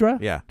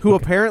 Ghidra? Yeah. Who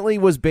apparently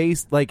was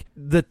based, like,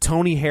 the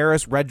Tony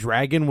Harris Red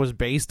Dragon was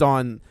based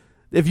on...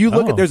 If you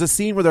look at... There's a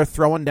scene where they're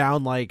throwing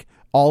down, like,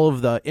 all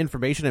of the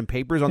information and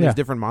papers on these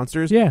different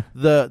monsters. Yeah.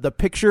 The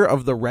picture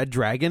of the Red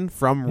Dragon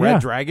from Red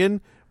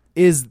Dragon...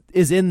 is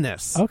in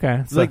this.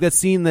 Okay. So, like that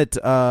scene that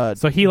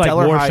so he like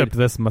worshipped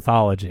this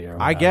mythology or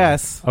whatever. I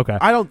guess. Okay.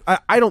 I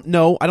don't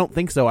know. I don't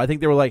think so. I think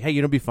they were like, hey,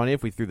 you know, it'd be funny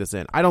if we threw this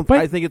in. I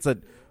think it's a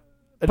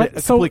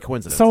complete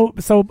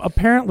coincidence. So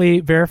apparently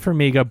Vera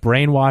Farmiga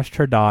brainwashed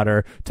her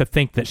daughter to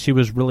think that she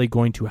was really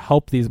going to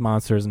help these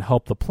monsters and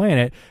help the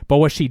planet, but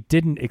what she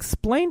didn't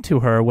explain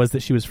to her was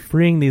that she was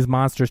freeing these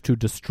monsters to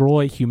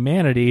destroy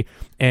humanity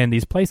and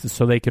these places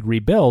so they could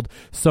rebuild.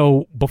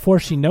 So before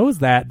she knows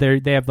that, they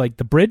have like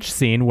the bridge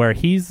scene where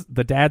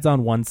the dad's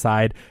on one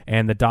side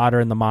and the daughter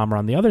and the mom are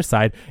on the other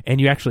side,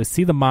 and you actually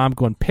see the mom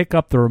go and pick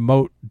up the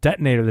remote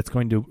detonator that's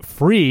going to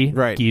free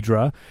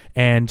Ghidra,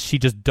 and she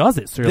just does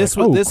it. So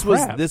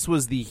this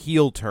was the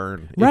heel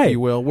turn, if you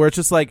will, where it's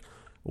just like,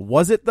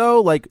 was it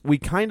though? Like, we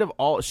kind of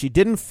she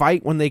didn't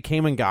fight when they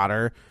came and got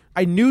her.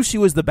 I knew she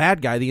was the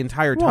bad guy the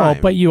entire time. Well,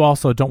 but you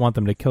also don't want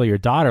them to kill your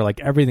daughter. Like,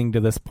 everything to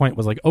this point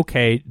was like,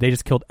 okay, they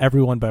just killed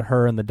everyone but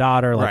her and the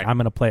daughter. Like, I'm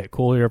going to play it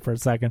cool here for a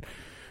second.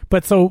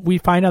 But so we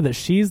find out that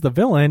she's the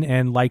villain,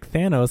 and like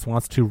Thanos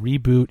wants to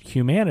reboot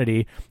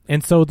humanity.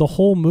 And so the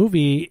whole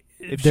movie...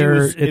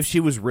 If she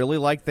was really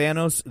like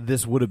Thanos,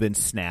 this would have been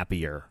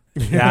snappier.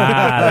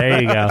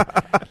 There you go.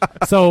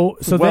 So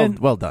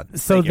well done.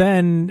 So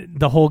then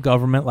the whole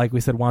government, like we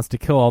said, wants to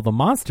kill all the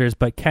monsters,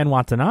 but Ken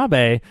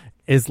Watanabe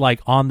is like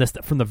on this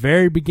from the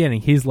very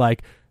beginning. He's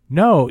like,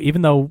 no,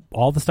 even though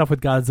all the stuff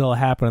with Godzilla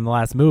happened in the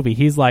last movie,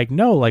 he's like,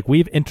 no, like,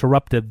 we've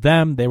interrupted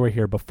them. They were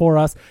here before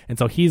us. And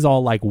so he's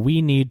all like,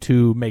 we need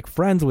to make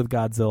friends with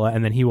Godzilla,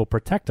 and then he will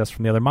protect us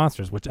from the other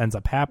monsters, which ends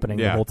up happening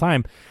the whole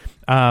time.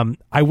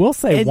 I will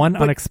say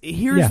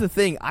here's the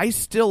thing. I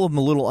still am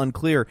a little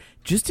unclear.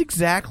 Just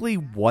exactly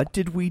what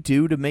did we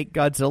do to make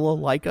Godzilla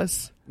like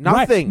us?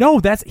 Nothing.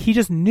 Right. No, he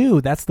just knew.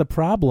 That's the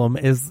problem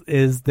is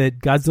that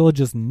Godzilla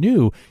just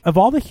knew. Of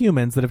all the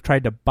humans that have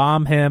tried to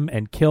bomb him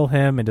and kill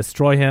him and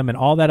destroy him and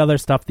all that other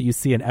stuff that you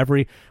see in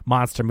every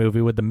monster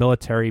movie with the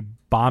military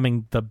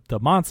bombing the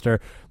monster,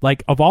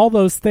 like, of all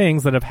those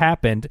things that have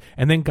happened,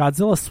 and then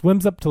Godzilla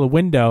swims up to the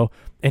window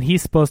and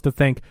he's supposed to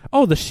think,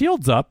 oh, the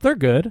shield's up, they're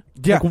good.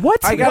 Yeah. Like,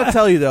 what? I gotta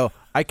tell you, though,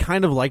 I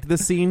kind of liked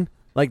this scene.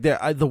 Like,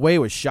 the way it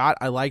was shot,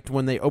 I liked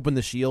when they opened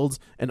the shields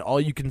and all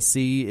you can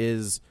see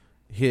is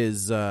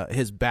his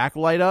back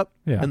light up,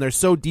 and they're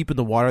so deep in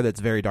the water that's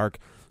very dark.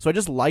 So I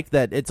just like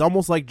that. It's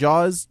almost like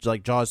Jaws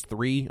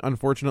 3,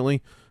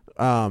 unfortunately,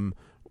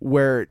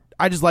 where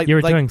I just like... You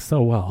were doing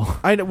so well.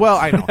 I know,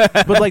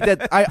 but like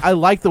that, I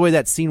like the way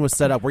that scene was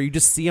set up, where you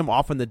just see him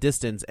off in the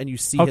distance, and you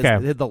see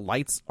the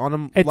lights on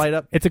him light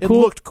up. It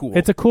looked cool.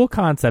 It's a cool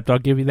concept, I'll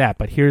give you that,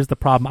 but here's the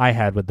problem I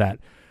had with that.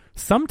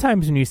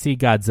 Sometimes when you see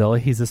Godzilla,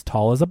 he's as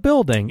tall as a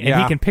building,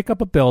 and he can pick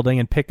up a building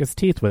and pick his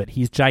teeth with it.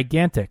 He's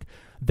gigantic.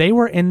 They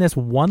were in this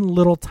one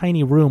little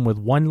tiny room with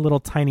one little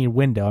tiny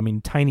window. I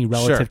mean, tiny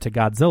relative to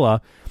Godzilla.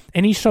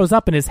 And he shows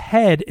up and his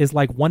head is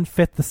like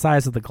 1/5 the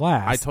size of the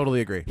glass. I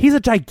totally agree. He's a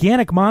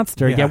gigantic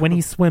monster, yet when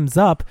he swims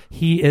up,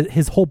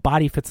 his whole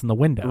body fits in the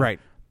window. Right.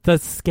 The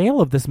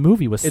scale of this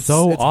movie was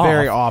so off.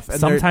 Very off. And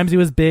sometimes he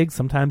was big,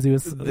 sometimes he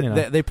was.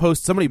 Somebody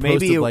posted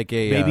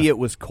maybe it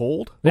was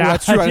cold. Yeah,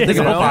 that's true. I think his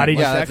whole body.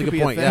 Yeah, that's a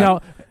good point. You know,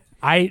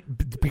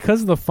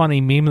 because of the funny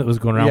meme that was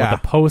going around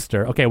with the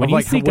poster. Okay, when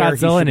you see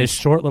Godzilla and his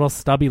short little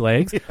stubby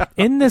legs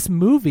in this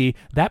movie,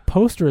 that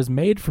poster is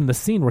made from the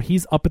scene where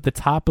he's up at the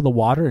top of the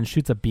water and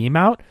shoots a beam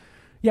out.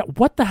 Yeah,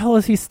 what the hell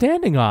is he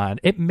standing on?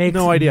 It makes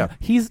no idea.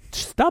 He's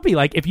stubby.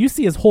 Like if you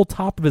see his whole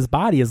top of his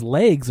body, his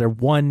legs are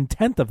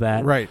 1/10 of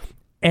that. Right.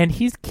 And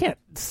he can't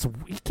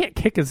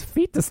kick his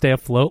feet to stay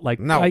afloat.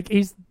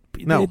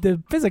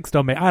 The physics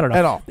don't make. I don't know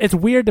at all. It's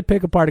weird to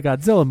pick apart a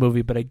Godzilla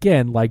movie, but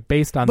again, like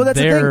based on that's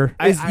their,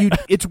 the thing,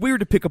 it's weird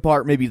to pick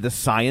apart maybe the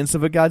science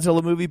of a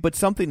Godzilla movie, but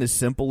something as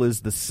simple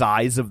as the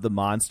size of the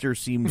monster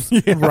seems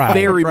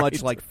very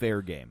much like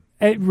fair game.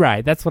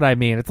 Right, that's what I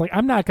mean. It's like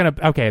I'm not gonna.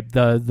 Okay,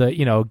 the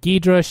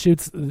Ghidorah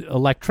shoots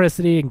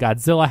electricity and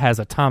Godzilla has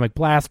atomic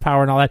blast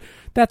power and all that.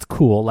 That's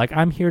cool. Like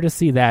I'm here to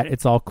see that.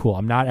 It's all cool.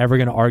 I'm not ever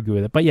gonna argue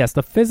with it. But yes,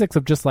 the physics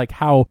of just like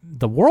how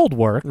the world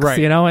works,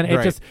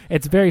 and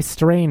it's very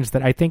strange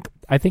that I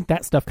think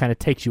that stuff kind of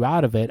takes you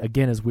out of it.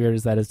 Again, as weird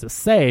as that is to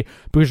say,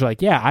 because you're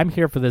like, yeah, I'm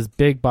here for this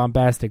big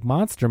bombastic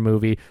monster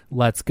movie.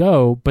 Let's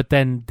go. But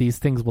then these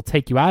things will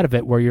take you out of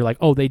it, where you're like,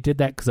 oh, they did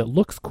that because it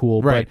looks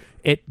cool, but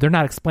they're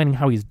not explaining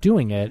how he's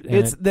doing it. And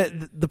it's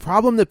the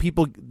problem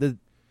that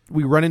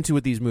we run into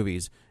with these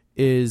movies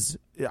is,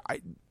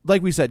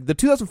 like we said, the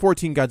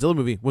 2014 Godzilla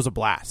movie was a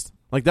blast.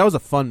 Like that was a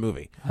fun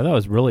movie. I thought it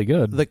was really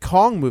good. The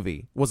Kong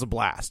movie was a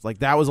blast. Like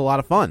that was a lot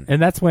of fun.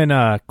 And that's when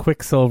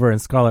Quicksilver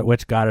and Scarlet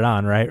Witch got it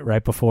on,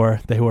 right before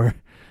they were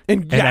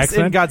in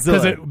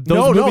Godzilla.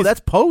 No, that's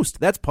post.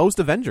 That's post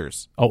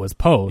Avengers. Oh, it was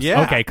post.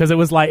 Yeah. Okay, because it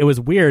was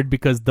weird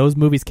because those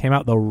movies came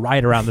out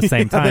right around the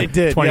same time. They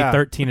did,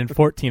 2013 and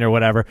 14 or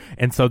whatever,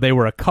 and so they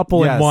were a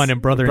couple in one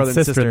and brother and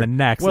sister in the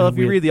next. Well, if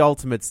you read the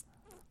Ultimates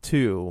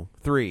 2,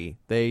 3,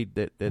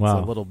 it's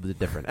a little bit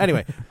different.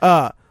 Anyway,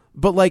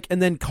 but like, and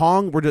then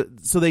Kong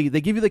so they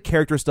give you the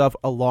character stuff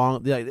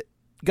along.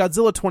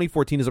 Godzilla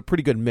 2014 is a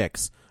pretty good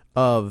mix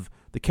of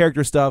the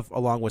character stuff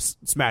along with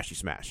smashy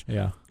smash.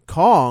 Yeah,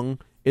 Kong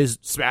is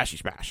smashy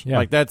smash. Yeah.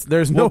 Like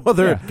there's no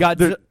other. Yeah.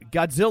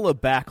 Godzilla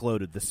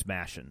backloaded the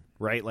smashing,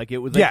 right? Like it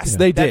was. Yes,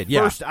 they did.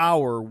 That first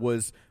hour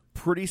was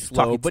pretty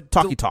slow, but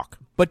talk,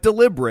 but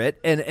deliberate,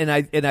 and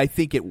I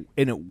think it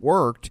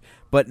worked.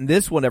 But in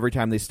this one, every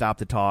time they stopped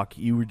to talk,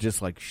 you were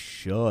just like,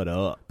 "Shut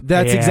up."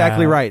 That's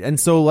exactly right. And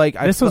so, like,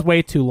 this was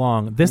way too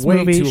long. This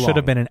movie should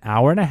have been an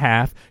hour and a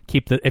half.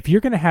 If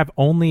you're going to have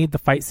only the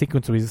fight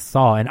sequence we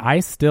saw, and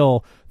I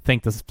still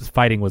think this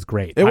fighting was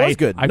great. It was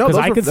good. Because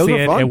I could see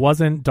it. It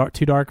wasn't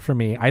too dark for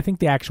me. I think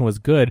the action was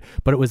good,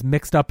 but it was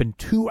mixed up in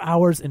 2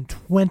 hours and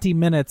 20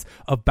 minutes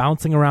of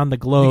bouncing around the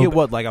globe. You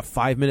get like a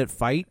 5-minute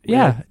fight?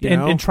 Yeah,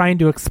 and trying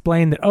to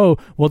explain that,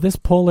 this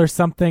pull or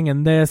something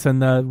and this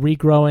and the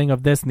regrowing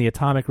of this and the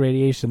atomic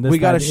radiation. We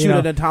got to shoot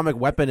an atomic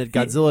weapon at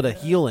Godzilla to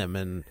heal him.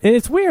 And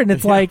it's weird. And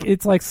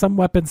it's like some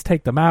weapons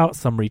take them out,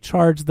 some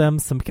recharge them,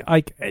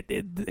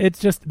 it's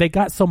just they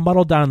got so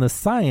muddled down in the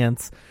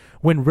science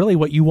when really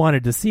what you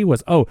wanted to see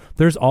was,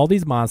 there's all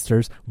these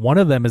monsters. One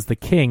of them is the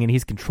king, and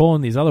he's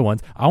controlling these other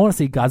ones. I want to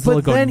see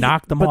Godzilla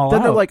knock them all out. But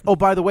then they're like,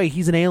 by the way,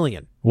 he's an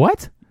alien.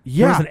 What?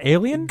 Yeah. There's an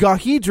alien?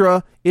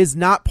 Ghidorah is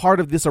not part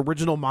of this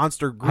original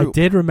monster group. I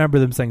did remember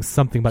them saying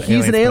something about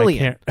aliens. He's an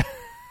alien.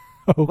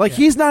 Okay. Like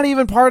he's not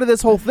even part of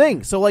this whole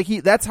thing. So like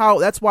that's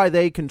why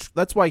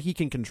he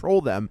can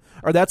control them,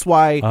 or that's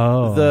why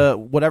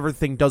the whatever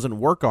thing doesn't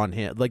work on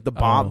him. Like the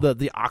bomb,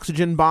 the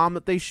oxygen bomb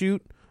that they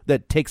shoot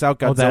that takes out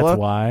Godzilla. That's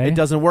why it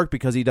doesn't work,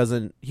 because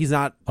he's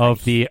not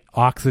of the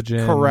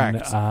oxygen.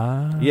 Correct.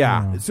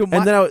 Yeah. So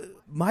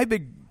my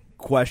big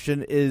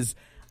question is,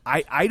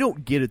 I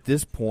don't get at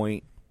this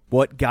point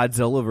what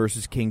Godzilla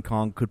versus King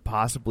Kong could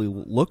possibly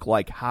look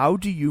like. How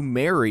do you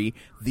marry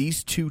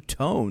these two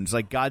tones?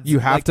 Like you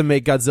have to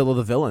make Godzilla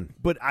the villain.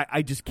 But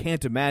I just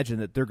can't imagine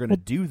that they're going to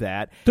do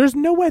that. There's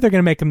no way they're going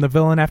to make him the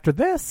villain after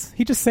this.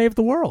 He just saved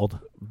the world.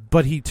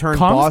 But he turned.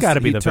 Kong's got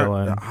to be the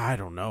villain. I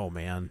don't know,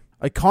 man.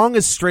 Like Kong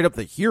is straight up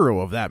the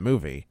hero of that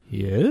movie.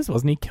 He is?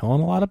 Wasn't he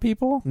killing a lot of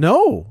people?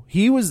 No,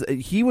 he was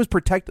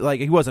protecting. Like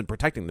he wasn't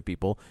protecting the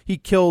people. He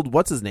killed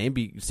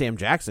Sam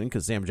Jackson,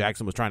 because Sam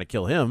Jackson was trying to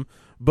kill him.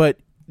 But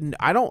maybe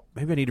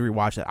I need to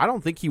rewatch that. I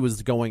don't think he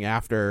was going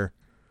after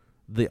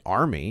the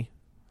army.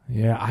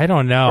 Yeah, I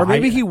don't know. Or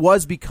maybe he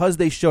was, because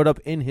they showed up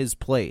in his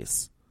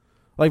place.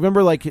 Like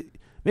remember, like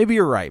maybe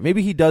you're right.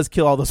 Maybe he does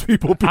kill all those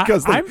people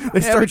because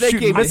they start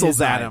shooting missiles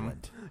at him.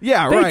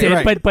 Yeah, they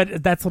did, right.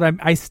 But that's what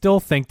I still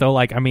think, though.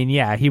 Like, I mean,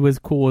 yeah, he was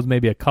cool with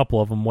maybe a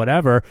couple of them,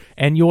 whatever.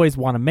 And you always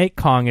want to make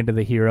Kong into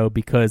the hero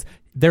because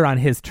they're on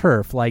his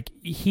turf. Like,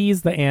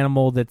 he's the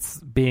animal that's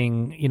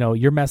being,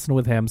 you're messing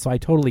with him. So I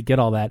totally get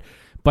all that.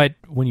 But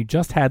when you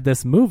just had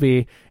this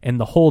movie and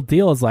the whole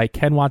deal is like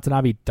Ken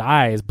Watanabe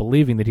dies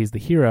believing that he's the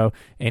hero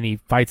and he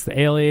fights the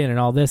alien and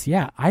all this,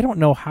 I don't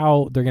know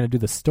how they're going to do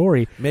the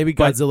story. Maybe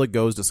Godzilla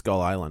goes to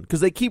Skull Island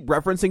because they keep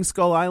referencing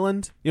Skull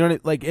Island. You know,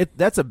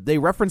 they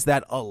reference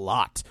that a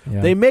lot.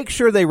 Yeah. They make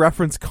sure they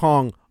reference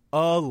Kong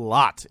a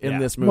lot in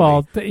this movie.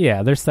 Well,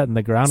 they're setting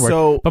the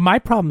groundwork. But my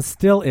problem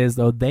still is,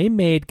 though, they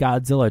made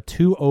Godzilla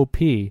too OP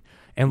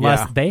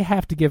unless they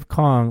have to give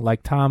Kong,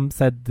 like Tom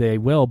said they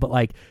will, but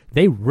like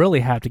they really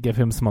have to give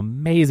him some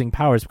amazing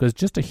powers because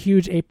just a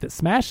huge ape that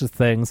smashes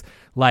things,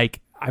 like,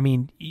 I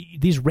mean,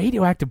 these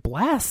radioactive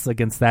blasts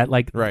against that,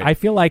 like, I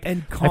feel like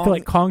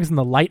Kong's in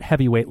the light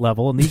heavyweight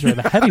level, and these are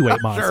the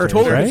heavyweight monsters,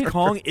 right?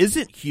 Kong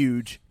isn't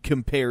huge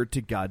compared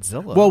to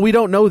Godzilla. Well, we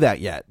don't know that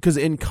yet because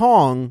in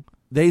Kong,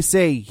 they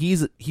say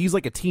he's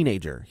like a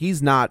teenager.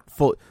 He's not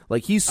full,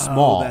 like he's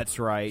small. Oh, that's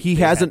right.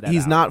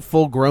 He's not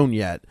full grown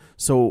yet.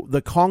 So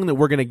the Kong that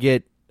we're going to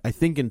get, I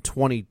think in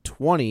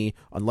 2020,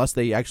 unless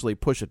they actually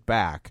push it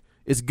back,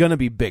 is going to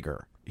be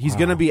bigger. He's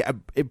going to be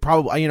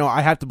probably,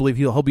 I have to believe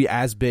he'll be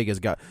as big as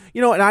God.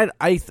 And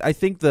I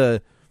think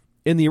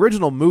in the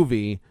original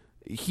movie,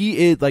 he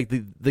is like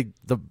the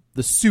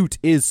suit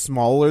is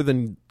smaller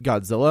than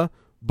Godzilla,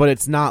 but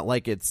it's not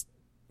like it's,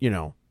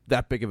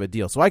 that big of a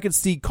deal. So I could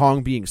see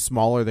Kong being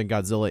smaller than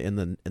Godzilla in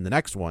the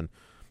next one,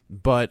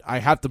 but I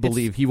have to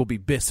believe he will be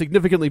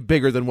significantly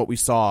bigger than what we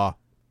saw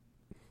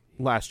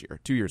last year,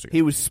 2 years ago.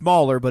 He was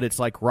smaller, but it's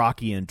like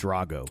Rocky and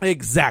Drago.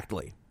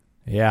 Exactly.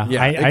 Yeah,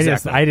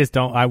 exactly. I just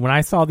don't. When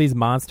I saw these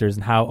monsters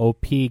and how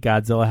OP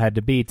Godzilla had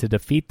to be to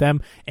defeat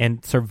them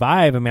and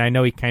survive, I mean, I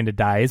know he kind of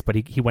dies, but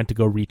he went to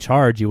go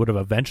recharge. He would have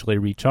eventually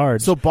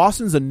recharged. So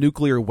Boston's a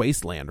nuclear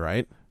wasteland,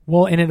 right?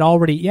 Well, and it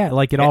already,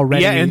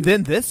 already. Yeah, and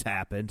then this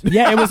happened.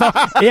 Yeah, it was all,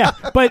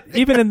 but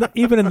even in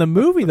the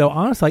movie though,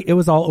 honestly, like, it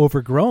was all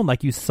overgrown.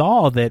 Like you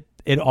saw that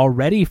it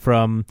already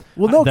from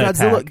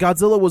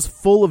Godzilla was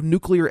full of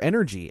nuclear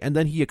energy, and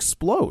then he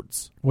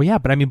explodes. Well, yeah,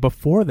 but I mean,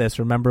 before this,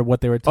 remember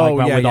what they were talking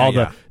about with all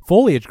the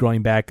foliage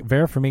growing back?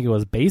 Vera Farmiga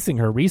was basing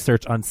her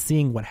research on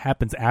seeing what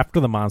happens after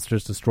the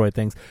monsters destroy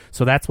things.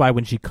 So that's why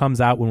when she comes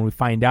out, when we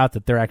find out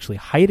that they're actually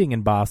hiding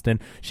in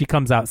Boston, she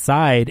comes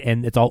outside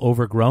and it's all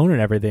overgrown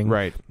and everything.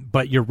 Right.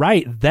 But you're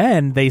right.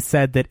 Then they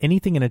said that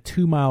anything in a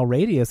 2-mile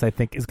radius, I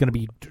think, is going to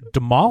be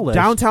demolished.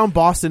 Downtown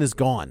Boston is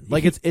gone.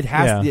 Like it's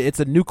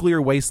a nuclear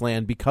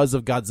wasteland because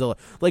of Godzilla.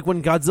 Like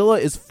when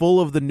Godzilla is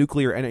full of the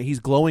nuclear and he's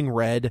glowing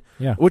red,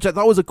 which I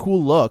thought was a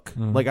cool look.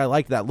 Like I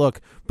like that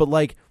look, but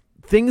like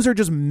things are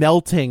just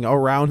melting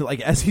around.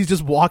 Like as he's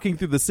just walking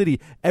through the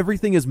city,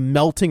 everything is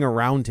melting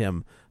around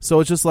him. So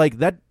it's just like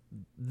that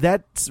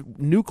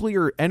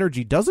nuclear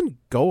energy doesn't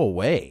go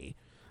away.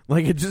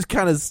 Like it just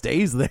kind of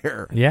stays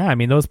there. Yeah, I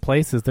mean those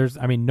places.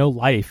 No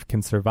life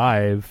can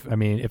survive. I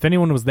mean, if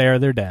anyone was there,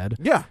 they're dead.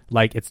 Yeah,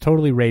 like it's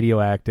totally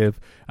radioactive.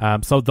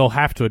 So they'll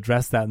have to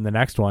address that in the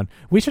next one.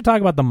 We should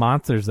talk about the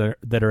monsters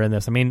that are in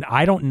this. I mean,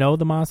 I don't know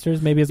the monsters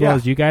maybe as well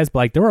as you guys, but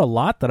like there were a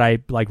lot that I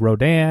like.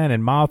 Rodan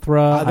and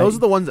Mothra. Those are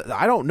the ones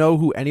I don't know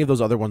who any of those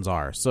other ones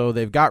are. So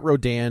they've got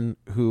Rodan,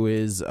 who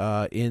is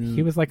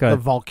he was like a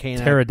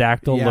volcanic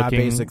pterodactyl looking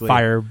basically.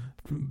 fire.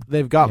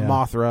 They've got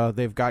Mothra,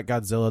 they've got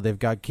Godzilla, they've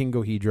got King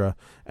Ghidorah,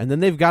 and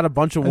then they've got a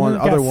bunch of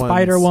other ones,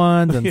 spider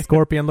ones, and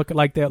scorpion looking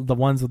like the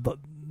ones with a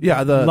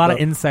lot of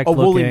insect. A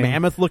woolly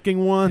mammoth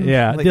looking one.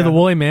 Yeah, the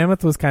woolly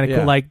mammoth was kind of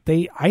cool. Like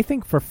I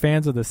think for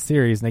fans of the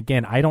series, and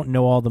again, I don't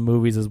know all the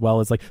movies as well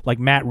as like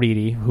Matt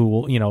Reedy, who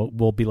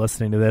will be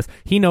listening to this.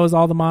 He knows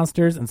all the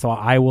monsters, and so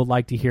I would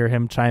like to hear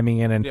him chiming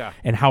in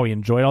and how he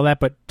enjoyed all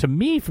that. But to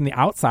me, from the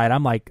outside,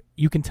 I'm like,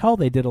 you can tell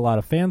they did a lot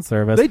of fan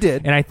service. They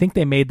did, and I think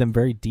they made them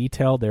very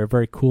detailed. They're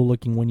very cool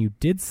looking when you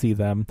did see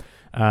them.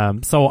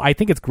 So I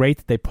think it's great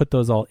that they put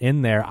those all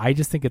in there. I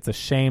just think it's a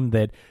shame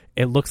that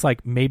it looks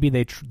like maybe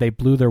they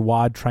blew their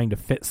wad trying to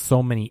fit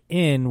so many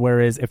in,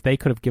 whereas if they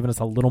could have given us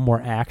a little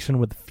more action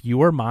with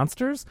fewer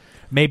monsters,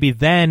 maybe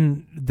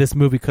then this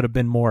movie could have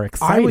been more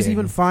exciting. I was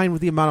even fine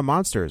with the amount of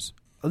monsters.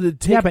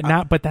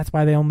 But that's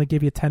why they only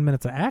give you 10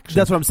 minutes of action.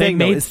 That's what I'm saying.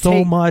 They made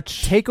so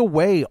much. Take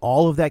away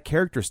all of that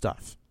character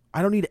stuff.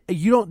 I don't need.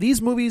 You don't.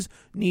 These movies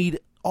need.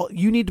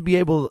 You need to be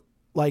able.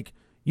 Like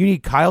you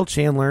need Kyle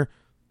Chandler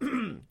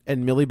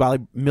and Millie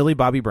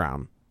Bobby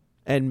Brown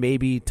and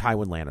maybe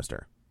Tywin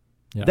Lannister.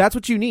 Yeah. That's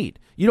what you need.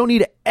 You don't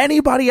need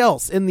anybody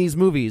else in these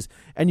movies,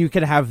 and you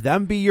can have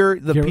them be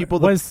people.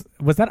 Was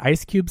that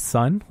Ice Cube's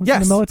son? Was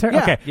yes. in the military?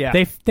 Yeah. Okay.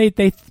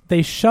 Yeah.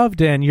 They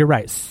shoved in. You're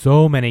right.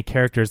 So many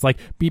characters. But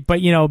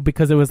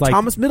because it was like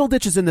Thomas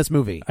Middleditch is in this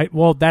movie. That's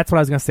what I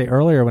was going to say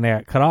earlier when I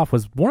got cut off.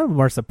 Was one of the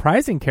more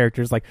surprising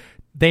characters. Like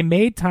they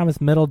made Thomas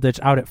Middleditch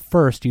out at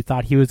first. You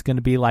thought he was going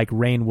to be like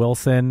Rainn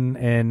Wilson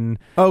and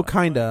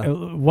kinda.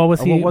 What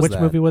was he? Which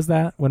movie was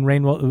that? When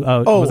Rainn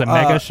was it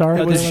Mega Shark?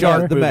 It was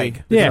Shark. The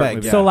Meg. Yeah. The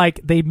Meg, yeah. So like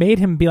they made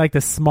him be like the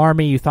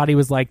smarmy. You thought he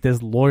was like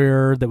this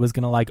lawyer that was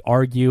going to like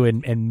argue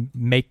and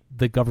make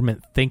the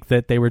government think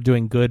that they were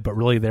doing good, but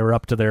really they were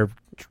up to their.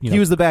 He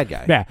was the bad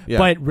guy. Yeah,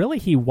 but really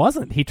he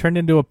wasn't. He turned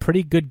into a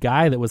pretty good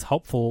guy that was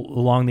helpful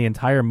along the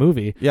entire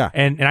movie. Yeah,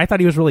 and I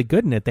thought he was really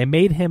good in it. They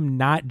made him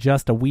not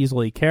just a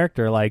Weasley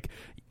character. Like,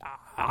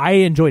 I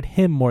enjoyed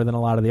him more than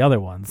a lot of the other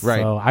ones.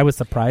 Right. So I was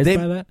surprised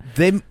by that.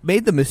 They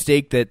made the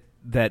mistake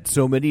that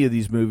so many of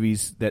these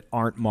movies that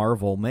aren't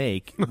Marvel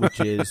make, which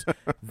is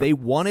they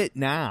want it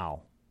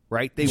now.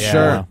 Right?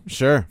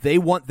 Sure. They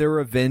want their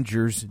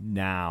Avengers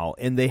now,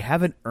 and they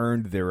haven't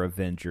earned their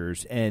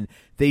Avengers, and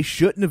they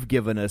shouldn't have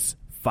given us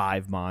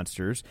 5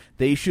 monsters.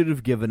 They should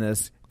have given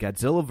us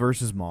Godzilla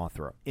versus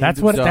Mothra. That's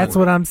what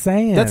I'm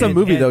saying. That's a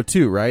movie though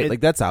too, right? Like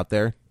that's out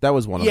there. That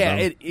was one of them.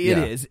 Yeah, it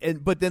is.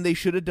 But then they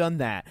should have done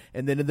that,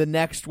 and then in the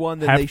next one,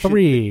 then have they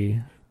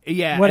 3.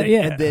 Yeah,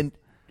 and then.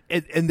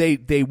 And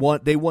they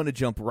want to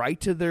jump right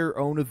to their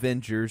own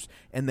Avengers,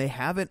 and they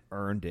haven't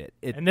earned it.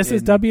 And this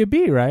is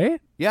WB,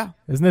 right? Yeah,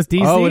 isn't this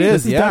DC? Oh, it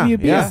is. This is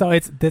WB. Yeah. So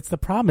that's the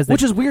problem.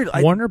 Which is weird.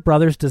 Warner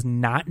Brothers does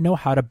not know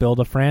how to build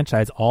a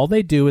franchise. All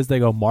they do is they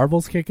go,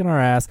 Marvel's kicking our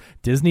ass.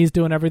 Disney's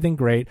doing everything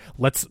great.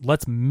 Let's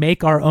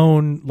make our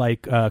own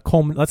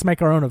let's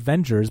make our own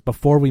Avengers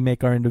before we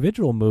make our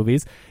individual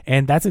movies.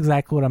 And that's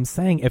exactly what I'm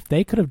saying. If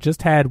they could have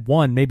just had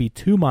 1, maybe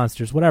 2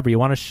 monsters, whatever. You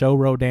want to show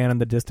Rodan in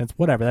the distance,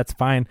 whatever. That's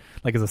fine.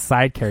 Like as a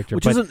side character.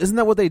 Which isn't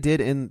that what they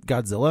did in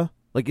Godzilla?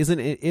 Like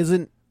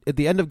isn't at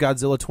the end of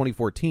Godzilla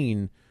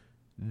 2014?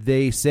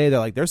 They say that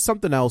like there's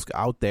something else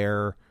out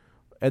there,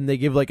 and they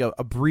give like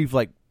a brief,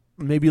 like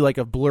maybe like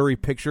a blurry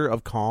picture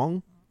of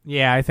Kong.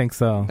 Yeah, I think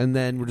so. And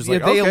then we're just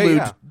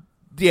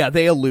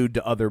they allude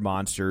to other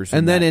monsters,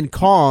 and then in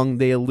Kong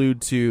they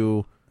allude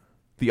to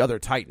the other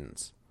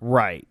Titans.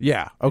 Right.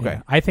 Yeah. Okay.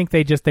 Yeah. I think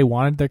they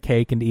wanted their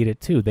cake and to eat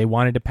it too. They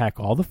wanted to pack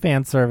all the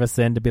fan service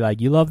in to be like,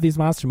 you love these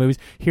monster movies.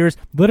 Here's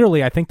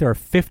literally, I think there are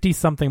 50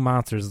 something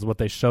monsters is what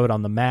they showed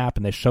on the map,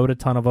 and they showed a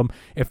ton of them.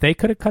 If they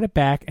could have cut it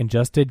back and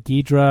just did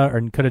Ghidra,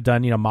 or could have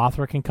done,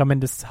 Mothra can come in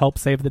to help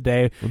save the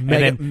day,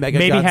 Mega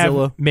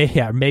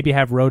maybe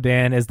have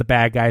Rodan as the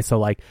bad guy. So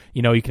like,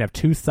 you can have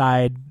 2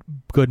 side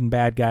good and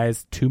bad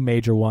guys, 2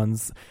 major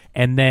ones,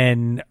 and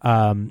then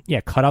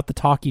cut out the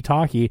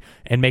talkie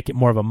and make it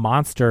more of a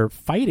monster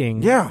fighting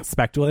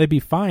spectacle. It'd be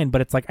fine, but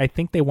it's like I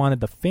think they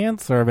wanted the fan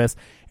service,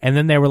 and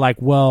then they were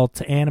like, well,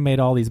 to animate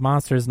all these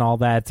monsters and all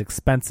that, it's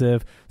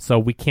expensive, so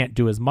we can't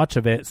do as much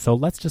of it, so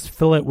let's just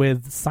fill it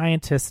with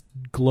scientists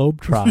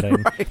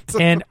globetrotting. Right.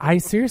 And I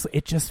seriously,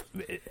 it just,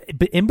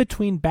 in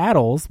between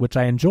battles, which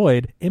I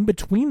enjoyed, in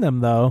between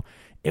them though,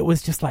 it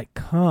was just like,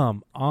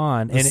 come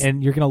on,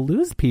 and you're going to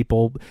lose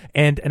people.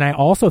 And I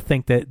also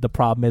think that the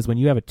problem is when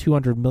you have a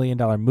 $200 million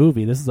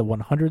movie, this is a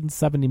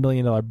 $170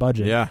 million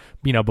budget,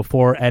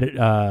 before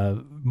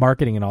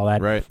marketing and all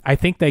that. Right. I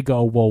think they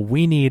go, well,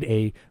 we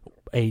need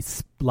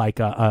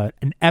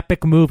an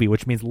epic movie,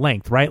 which means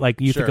length, right?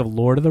 Like you think of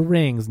Lord of the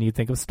Rings and you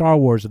think of Star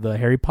Wars or the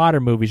Harry Potter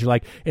movies. You're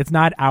like, it's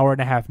not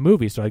hour-and-a-half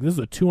movies. So like, this is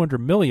a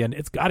 $200 million.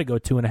 It's got to go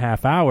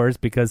 2.5 hours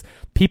because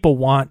people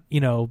want,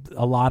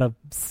 a lot of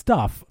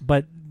stuff,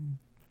 but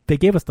they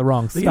gave us the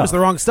wrong stuff. They gave us the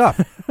wrong stuff.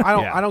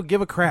 I don't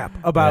give a crap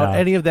about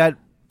any of that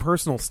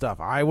personal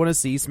stuff. I want to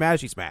see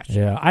smashy smash.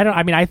 Yeah,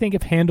 I think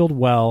if handled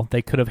well,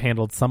 they could have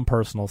handled some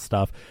personal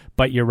stuff,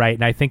 but you're right.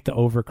 And I think the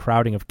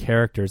overcrowding of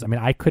characters,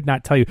 I could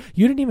not tell you.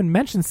 You didn't even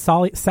mention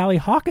Sally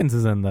Hawkins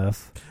is in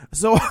this.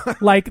 So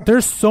like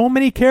there's so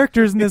many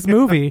characters in this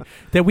movie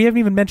that we haven't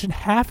even mentioned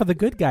half of the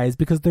good guys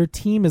because their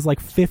team is like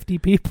 50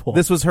 people.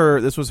 This was her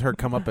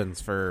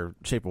comeuppance for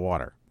Shape of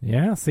Water.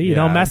 Yeah, see, you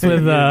don't mess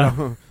with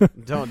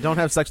don't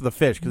have sex with a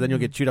fish because then you'll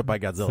get chewed up by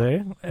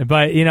Godzilla. See?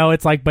 But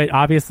it's like, but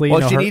obviously,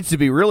 she needs to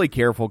be really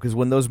careful because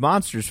when those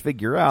monsters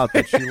figure out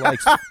that she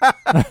likes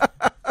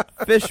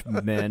fish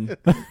men,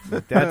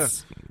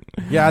 that's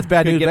it's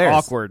bad news. Get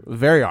awkward,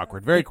 very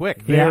awkward, very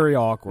quick, very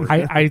awkward.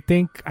 I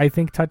think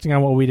touching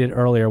on what we did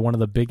earlier, one of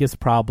the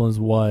biggest problems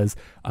was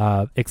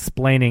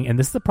explaining, and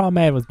this is the problem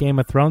I have with Game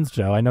of Thrones,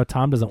 Joe. I know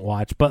Tom doesn't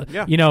watch, but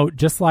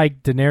just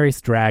like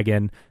Daenerys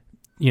Dragon.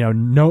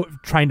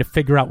 Trying to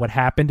figure out what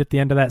happened at the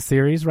end of that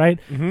series, right?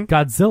 Mm-hmm.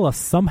 Godzilla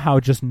somehow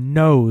just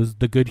knows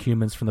the good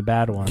humans from the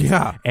bad ones.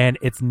 Yeah. And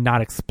it's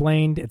not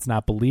explained. It's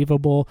not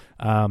believable.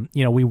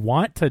 We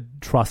want to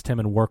trust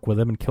him and work with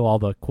him and kill all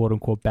the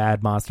quote-unquote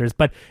bad monsters.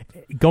 But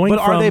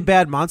are they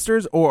bad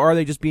monsters, or are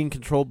they just being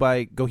controlled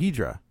by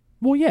Gohedra?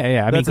 Well,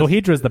 yeah.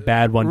 Gohedra is the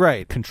bad one,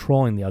 right,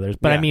 controlling the others.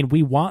 But,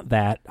 we want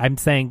that. I'm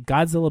saying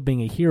Godzilla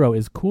being a hero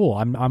is cool.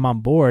 I'm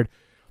on board.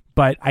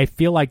 But I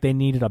feel like they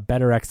needed a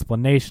better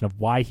explanation of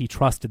why he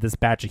trusted this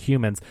batch of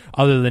humans,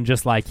 other than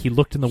just like he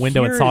looked in the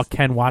window and saw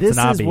Ken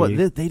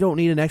Watanabe. They don't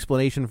need an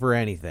explanation for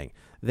anything.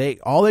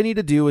 All they need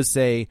to do is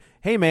say,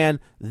 "Hey, man,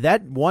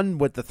 that one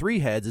with the 3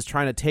 heads is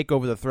trying to take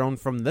over the throne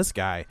from this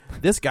guy.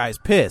 This guy's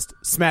pissed.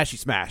 Smashy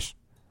smash."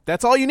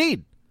 That's all you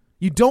need.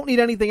 You don't need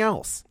anything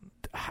else.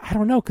 I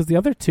don't know, because the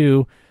other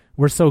two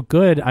were so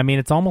good.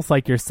 It's almost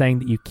like you're saying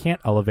that you can't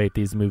elevate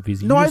these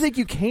movies. I think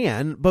you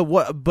can, but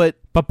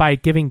by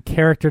giving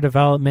character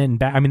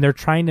development and they're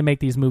trying to make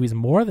these movies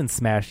more than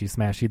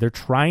smashy. They're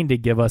trying to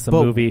give us a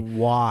movie.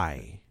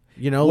 Why?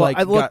 You know,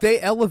 they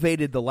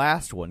elevated the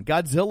last one.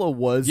 Godzilla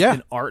was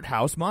an art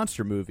house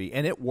monster movie,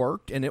 and it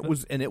worked, and it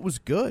was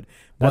good.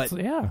 But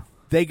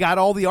they got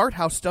all the art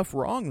house stuff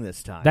wrong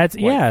this time.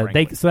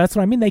 So that's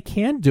what I mean. They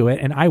can do it,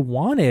 and I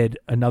wanted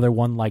another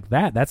one like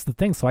that. That's the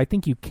thing. So I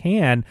think you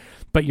can,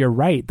 but you're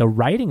right. The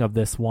writing of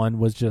this one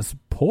was just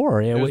poor.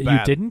 You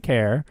didn't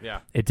care. Yeah.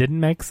 It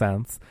didn't make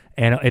sense,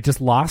 and it just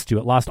lost you.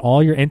 It lost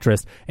all your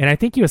interest. And I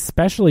think you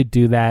especially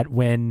do that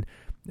when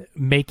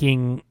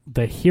making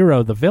the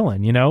hero the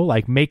villain,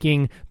 like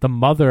making the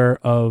mother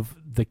of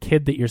the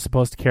kid that you're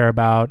supposed to care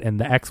about and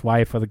the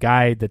ex-wife or the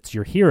guy that's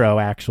your hero,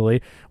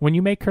 actually, when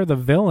you make her the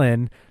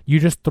villain, you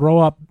just throw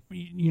up,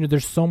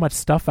 there's so much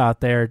stuff out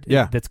there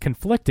that's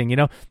conflicting.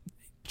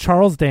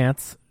 Charles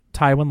Dance,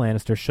 Tywin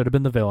Lannister, should have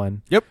been the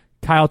villain. Yep.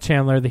 Kyle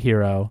Chandler, the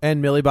hero.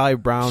 And Millie Bobby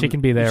Brown. She can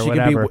be there,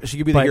 whatever. She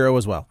could be the hero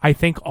as well. I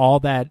think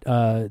all that,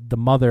 the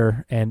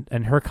mother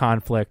and her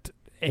conflict,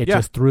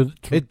 just threw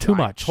too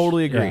much. I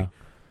totally agree.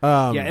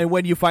 Yeah. And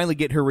when you finally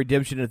get her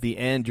redemption at the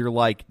end, you're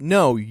like,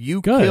 no,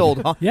 you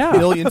killed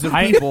millions of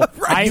people.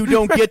 You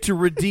don't get to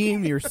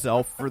redeem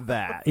yourself for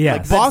that. Yeah.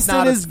 Like,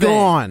 Boston is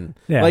gone.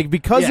 Yeah. Like,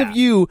 because of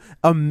you,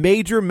 a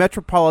major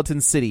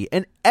metropolitan city,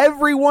 and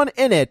everyone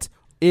in it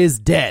is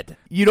dead.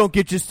 You don't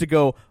get just to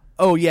go,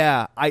 oh,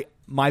 yeah,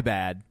 my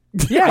bad.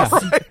 Yeah,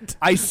 right.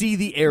 I see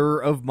the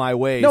error of my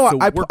ways. No, so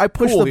I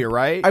pushed cool here,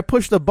 right? I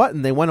pushed the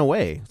button. They went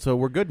away, so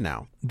we're good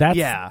now.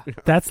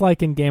 That's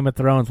like in Game of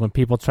Thrones when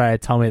people try to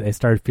tell me they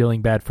started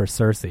feeling bad for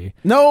Cersei.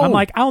 No, I'm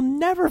like, I'll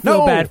never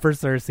feel bad for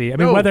Cersei. I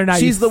mean, whether or not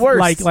she's the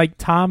worst. Like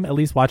Tom at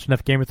least watched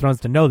enough Game of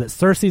Thrones to know that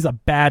Cersei's a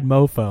bad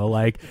mofo.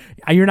 Like,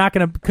 you're not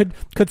gonna could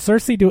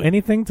Cersei do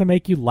anything to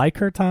make you like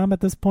her, Tom?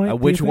 At this point,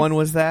 which one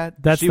was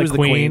that? That's the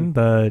queen.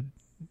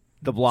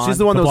 The blonde. She's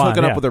the one that was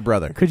hooking up with her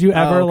brother. Could you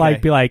ever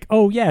be like,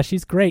 oh yeah,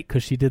 she's great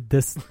because she did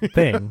this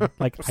thing?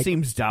 Like,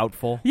 seems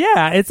doubtful.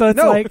 Yeah, it's no.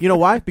 Like, you know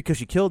why? Because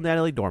she killed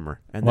Natalie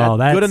Dormer, and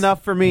that's good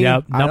enough for me.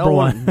 Yep, number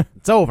one.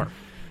 It's over.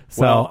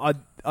 So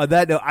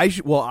that note,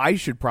 I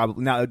should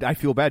probably now. I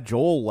feel bad.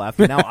 Joel left.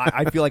 Now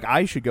I feel like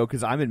I should go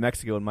because I'm in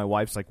Mexico and my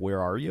wife's like,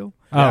 "Where are you?"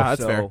 Yeah,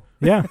 that's fair.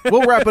 Yeah,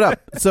 we'll wrap it up.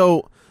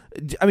 So,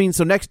 I mean,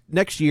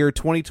 next year,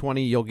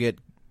 2020, you're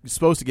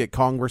supposed to get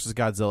Kong versus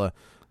Godzilla.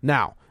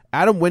 Now,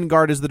 Adam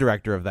Wingard is the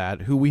director of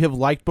that, who we have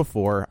liked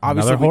before.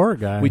 Obviously, another horror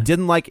guy. We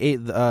didn't like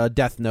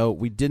Death Note.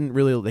 We didn't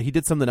really. He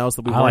did something else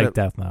that we. I like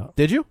Death Note.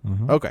 Did you?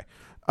 Mm-hmm. Okay.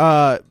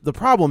 The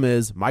problem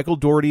is Michael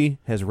Dougherty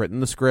has written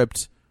the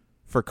script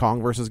for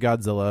Kong versus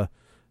Godzilla.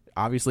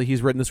 Obviously,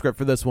 he's written the script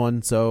for this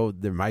one, so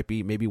there might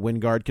be maybe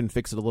Wingard can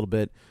fix it a little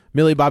bit.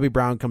 Millie Bobby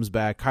Brown comes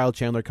back. Kyle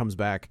Chandler comes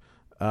back,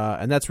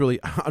 and that's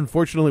really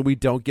unfortunately we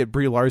don't get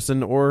Brie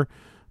Larson or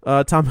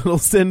Tom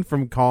Hiddleston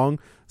from Kong.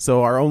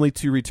 So our only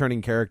two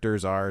returning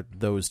characters are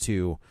those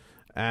two,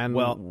 and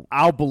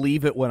I'll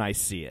believe it when I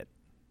see it.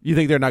 You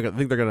think they're not going to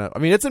think they're going to? I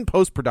mean, it's in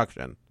post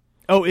production.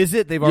 Oh, is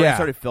it? They've already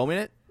started filming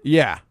it.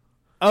 Yeah.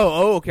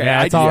 Oh, okay.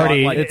 Yeah, it's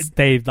already.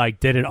 They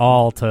did it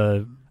all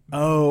to.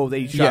 Oh,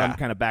 they shot them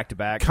kind of back to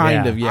back.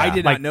 Kind of, yeah. I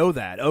did not know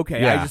that.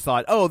 Okay, I just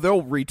thought,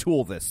 they'll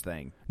retool this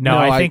thing. No,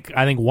 I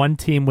think one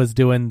team was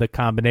doing the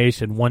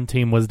combination. One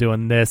team was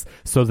doing this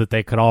so that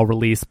they could all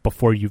release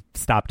before you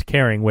stopped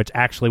caring, which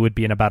actually would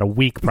be in about a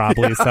week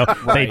probably. So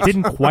they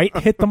didn't quite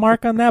hit the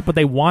mark on that, but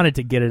they wanted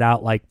to get it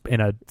out like in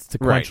a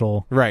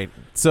sequential. Right.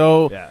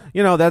 So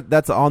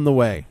that's on the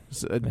way.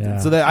 So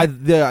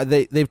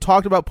they've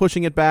talked about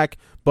pushing it back,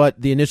 but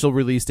the initial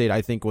release date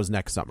I think was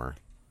next summer.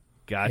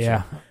 Gotcha.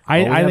 Yeah,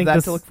 I think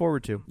that's to look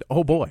forward to.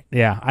 Oh boy.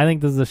 Yeah, I think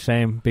this is a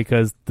shame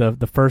because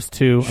the first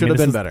two should have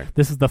been better.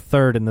 This is the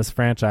third in this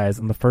franchise,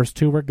 and the first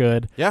two were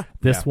good. Yeah.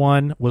 This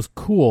one was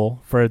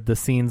cool for the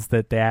scenes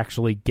that they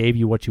actually gave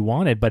you what you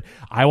wanted. But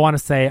I want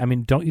to say, I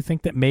mean, don't you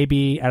think that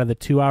maybe out of the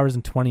 2 hours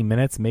and 20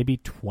 minutes, maybe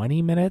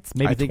 20 minutes,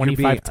 maybe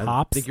 25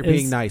 tops? I think you're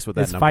being nice with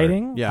that is number.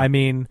 Fighting. Yeah. I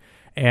mean.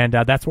 And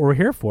that's what we're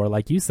here for,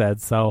 like you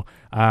said. So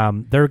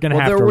they're going to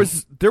have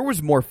to. There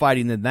was more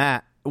fighting than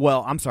that.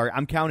 Well, I'm sorry.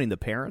 I'm counting the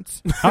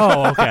parents.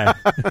 Oh, okay.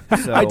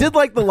 So. I did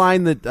like the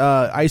line that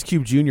Ice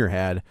Cube Jr.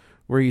 had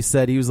where he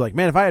said, he was like,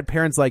 man, if I had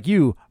parents like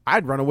you,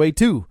 I'd run away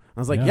too. I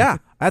was like, yeah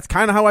that's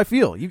kind of how I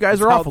feel. You guys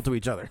are awful to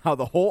each other. How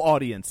the whole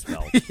audience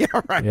felt. Yeah,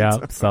 right.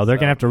 Yeah, so they're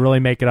going to have to really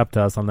make it up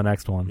to us on the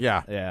next one.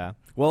 Yeah. Yeah.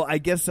 Well, I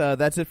guess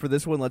that's it for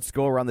this one. Let's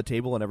go around the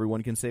table and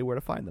everyone can say where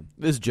to find them.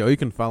 This is Joe. You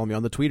can follow me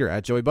on the Twitter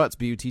at Joey Butts,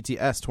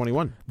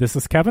 BUTTS21. This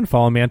is Kevin.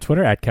 Follow me on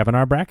Twitter at Kevin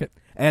R. Brackett.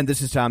 And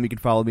this is Tom. You can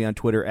follow me on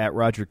Twitter at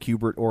Roger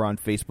Kubert or on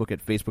Facebook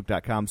at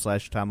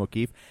Facebook.com/Tom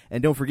O'Keefe.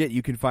 And don't forget,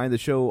 you can find the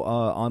show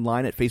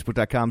online at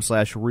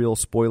Facebook.com/Real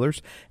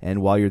Spoilers.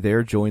 And while you're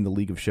there, join the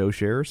League of Show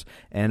Sharers.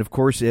 And of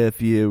course,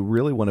 if you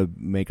really want to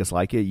make us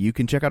like it, you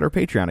can check out our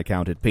Patreon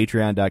account at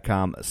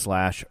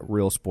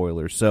Patreon.com/Real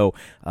Spoilers. So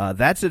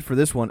that's it for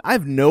this one. I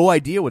have no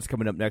idea what's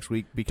coming up next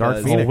week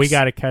because we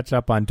got to catch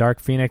up on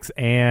Dark Phoenix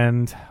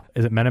and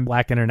is it Men in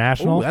Black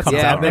International? Ooh, comes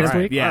out next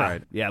week. Yeah,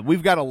 right. Yeah.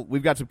 We've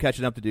got some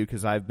catching up to do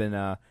because I've been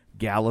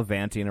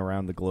gallivanting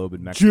around the globe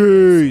in Mexico.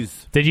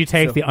 Jeez. Did you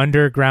take the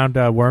underground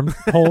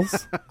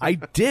wormholes? I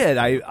did.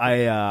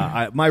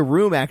 I my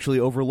room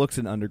actually overlooks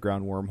an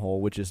underground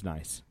wormhole, which is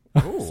nice.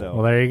 So,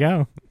 well, there you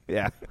go.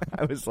 Yeah,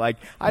 I was like,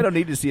 I don't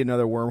need to see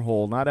another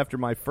wormhole. Not after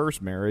my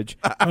first marriage.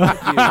 Good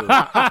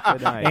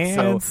night.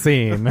 And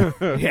scene.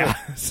 Yeah.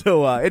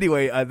 So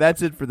anyway,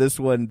 that's it for this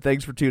one.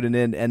 Thanks for tuning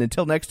in, and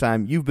until next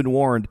time, you've been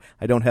warned.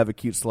 I don't have a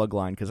cute slug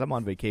line because I'm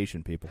on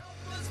vacation, people.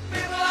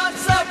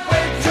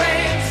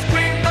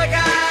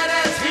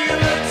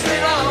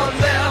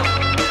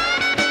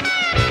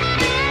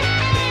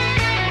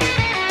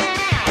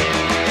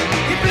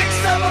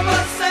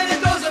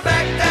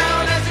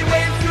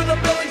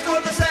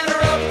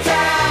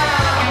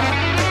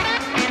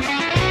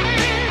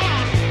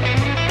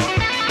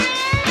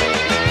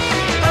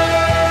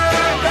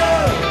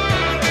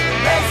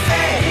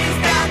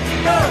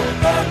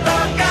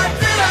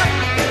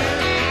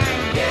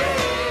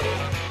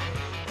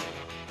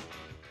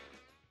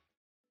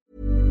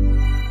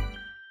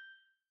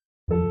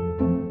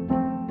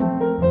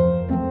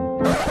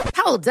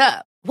 Hold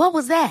up. What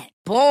was that?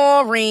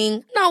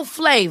 Boring. No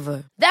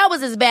flavor. That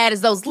was as bad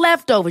as those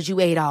leftovers you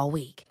ate all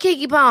week.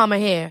 Keke Palmer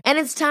here, and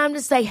it's time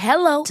to say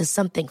hello to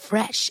something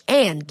fresh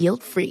and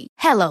guilt-free.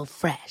 Hello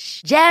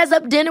Fresh. Jazz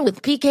up dinner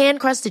with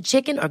pecan-crusted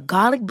chicken or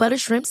garlic butter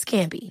shrimp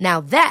scampi.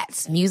 Now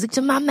that's music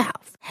to my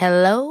mouth.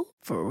 Hello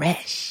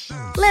Fresh.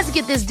 Let's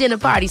get this dinner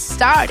party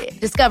started.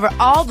 Discover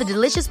all the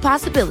delicious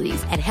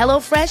possibilities at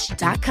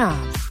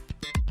HelloFresh.com.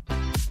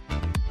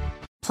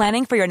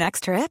 Planning for your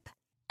next trip?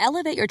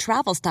 Elevate your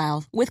travel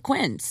style with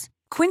Quince.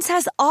 Quince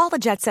has all the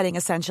jet-setting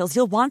essentials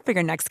you'll want for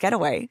your next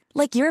getaway,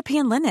 like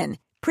European linen,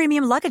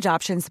 premium luggage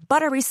options,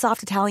 buttery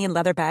soft Italian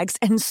leather bags,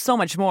 and so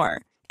much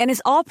more. And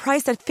is all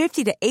priced at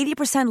 50 to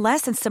 80%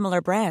 less than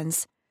similar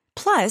brands.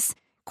 Plus,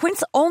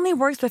 Quince only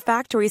works with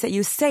factories that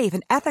use safe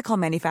and ethical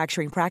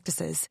manufacturing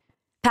practices.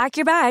 Pack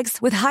your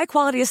bags with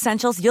high-quality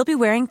essentials you'll be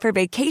wearing for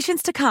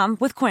vacations to come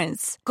with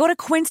Quince. Go to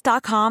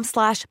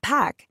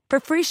quince.com/pack for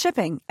free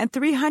shipping and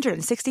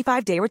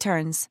 365-day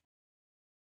returns.